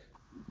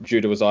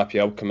 due to his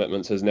IPL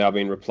commitments, has now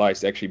been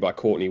replaced actually by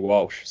Courtney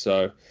Walsh.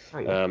 So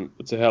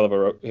it's a hell of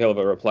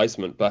a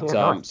replacement. But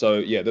nice.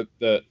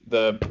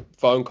 The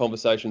phone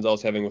conversations I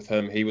was having with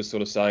him, he was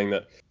sort of saying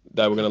that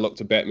they were going to look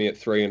to bat me at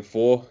 3 and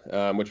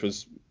 4, which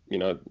was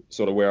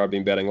sort of where I've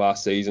been batting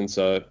last season.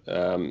 So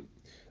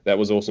that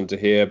was awesome to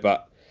hear.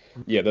 But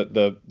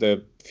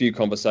the few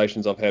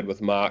conversations I've had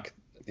with Mark,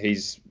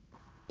 he's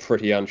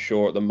pretty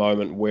unsure at the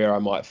moment where I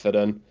might fit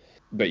in.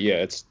 But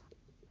it's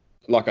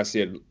like I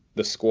said,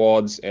 the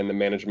squads and the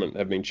management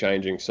have been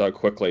changing so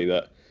quickly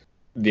that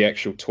the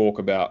actual talk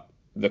about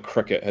the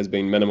cricket has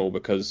been minimal,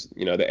 because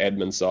the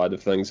admin side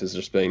of things has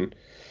just been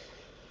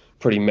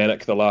pretty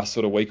manic the last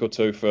sort of week or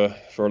two for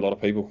a lot of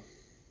people.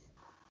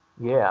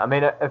 Yeah, I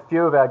mean, a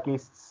few of our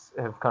guests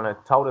have kind of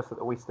told us that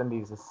the West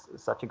Indies is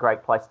such a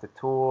great place to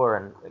tour,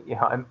 and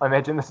I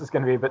imagine this is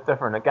going to be a bit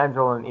different. The games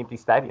are all in empty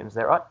stadiums, is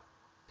that right?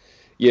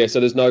 Yeah, so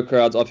there's no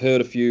crowds. I've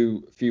heard a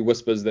few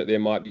whispers that there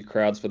might be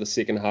crowds for the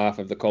second half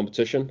of the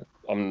competition.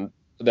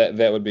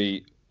 That would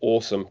be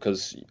awesome,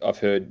 because I've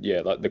heard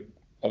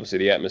obviously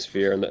the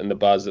atmosphere and the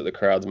buzz that the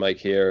crowds make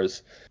here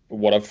is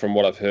from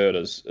what I've heard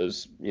is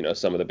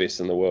some of the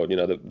best in the world.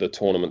 The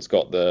tournament's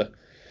got the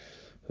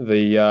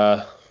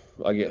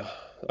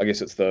I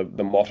guess it's the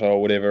motto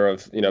or whatever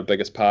of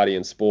biggest party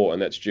in sport,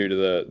 and that's due to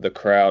the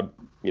crowd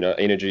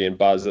energy and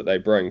buzz that they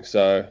bring.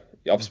 So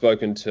I've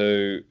spoken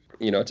to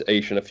to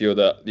Ish and a few of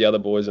the other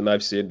boys, and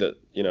they've said that,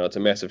 it's a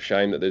massive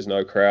shame that there's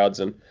no crowds.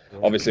 And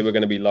obviously we're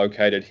going to be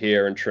located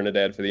here in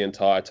Trinidad for the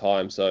entire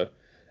time. So,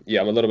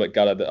 I'm a little bit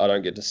gutted that I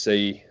don't get to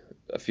see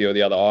a few of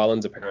the other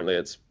islands. Apparently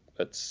it's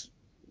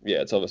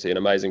obviously an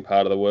amazing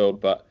part of the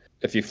world. But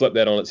if you flip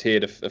that on its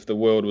head, if the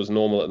world was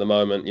normal at the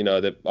moment,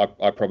 that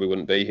I probably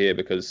wouldn't be here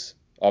because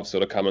I've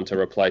sort of come in to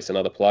replace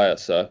another player.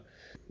 So,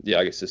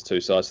 I guess there's two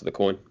sides to the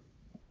coin.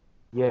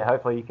 Yeah,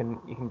 hopefully you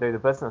can do the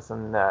business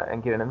and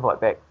get an invite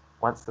back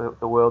once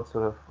the world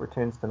sort of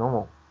returns to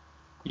normal.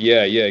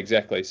 Yeah,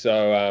 exactly.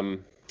 So,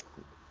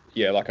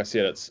 like I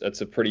said,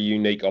 it's a pretty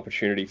unique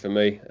opportunity for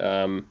me.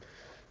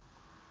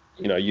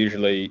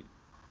 Usually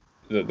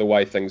the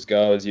way things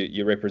go is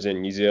you represent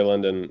New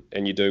Zealand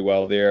and you do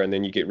well there, and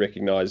then you get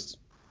recognised,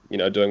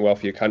 doing well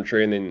for your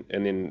country, and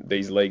then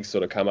these leagues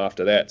sort of come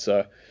after that.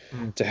 So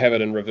to have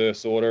it in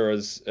reverse order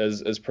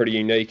is pretty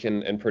unique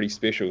and pretty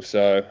special.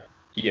 So,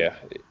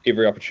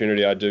 every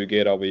opportunity I do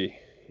get, I'll be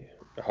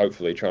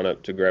hopefully trying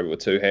to grab it with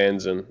two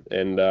hands, and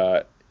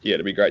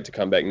it'd be great to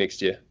come back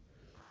next year.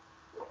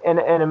 And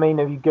I mean,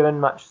 have you given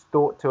much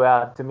thought to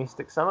our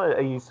domestic summer?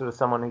 Are you sort of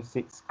someone who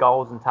sets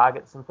goals and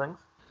targets and things?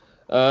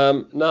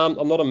 No,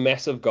 I'm not a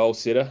massive goal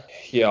setter.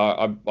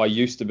 I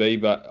used to be,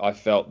 but I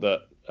felt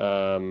that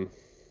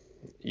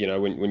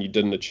when you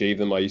didn't achieve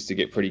them, I used to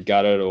get pretty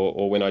gutted,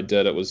 or when I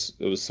did, it was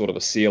sort of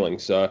a ceiling.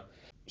 So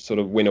sort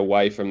of went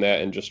away from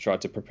that and just tried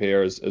to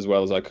prepare as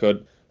well as I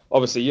could.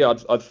 Obviously,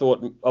 I'd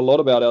thought a lot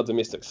about our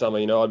domestic summer.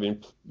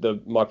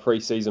 My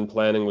pre-season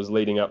planning was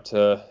leading up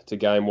to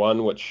game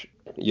one, which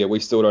we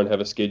still don't have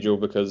a schedule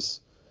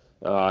because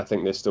I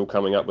think they're still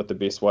coming up with the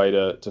best way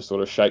to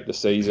sort of shape the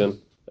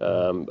season.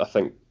 I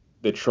think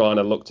they're trying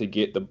to look to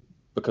get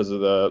because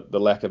of the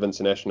lack of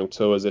international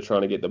tours, they're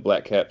trying to get the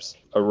Black Caps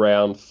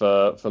around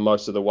for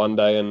most of the one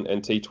day and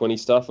T20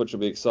 stuff, which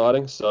will be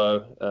exciting.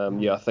 So,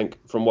 I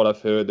think from what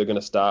I've heard, they're going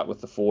to start with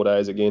the 4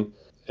 days again.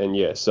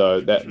 And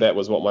so that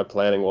was what my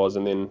planning was.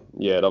 And then,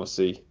 it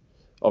obviously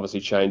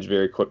changed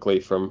very quickly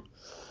from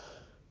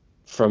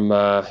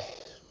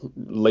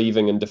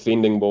leaving and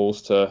defending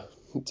balls to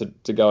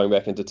going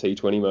back into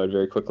T20 mode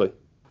very quickly.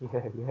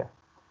 Yeah.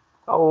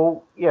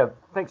 Oh, well,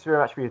 thanks very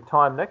much for your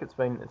time, Nick. It's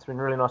been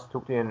really nice to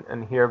talk to you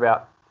and hear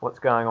about what's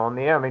going on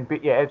there. I mean,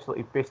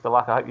 absolutely best of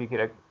luck. I hope you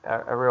get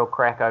a real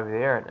crack over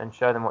there and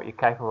show them what you're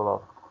capable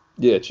of.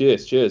 Yeah,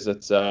 cheers.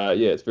 It's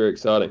it's very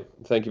exciting.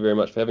 Thank you very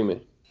much for having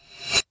me.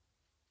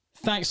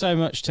 Thanks so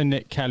much to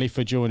Nick Kelly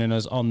for joining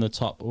us on the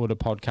Top Order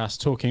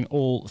podcast, talking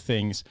all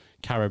things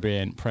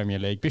Caribbean Premier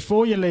League.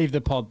 Before you leave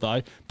the pod,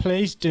 though,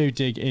 please do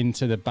dig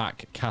into the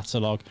back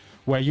catalogue,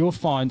 where you'll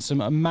find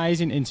some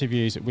amazing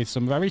interviews with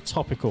some very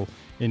topical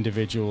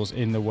individuals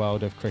in the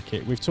world of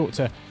cricket. We've talked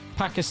to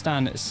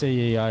Pakistan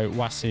CEO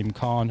Wasim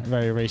Khan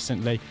very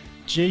recently,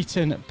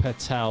 Jeetan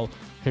Patel,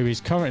 who is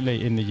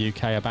currently in the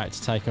UK about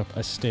to take up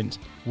a stint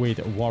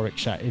with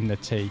Warwickshire in the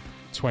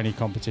T20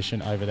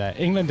 competition over there,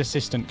 England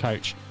assistant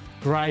coach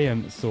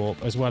Graham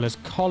Thorpe, as well as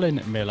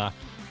Colin Miller,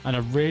 and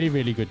a really,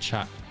 really good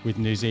chat with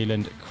New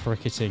Zealand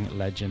cricketing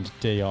legend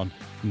Dion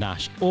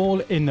Nash. All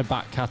in the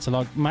back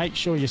catalogue. Make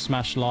sure you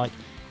smash like,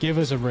 give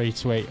us a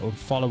retweet, or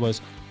follow us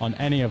on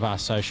any of our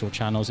social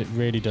channels. It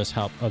really does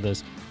help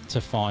others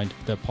to find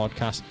the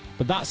podcast.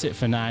 But that's it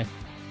for now.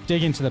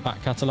 Dig into the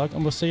back catalogue,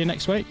 and we'll see you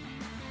next week.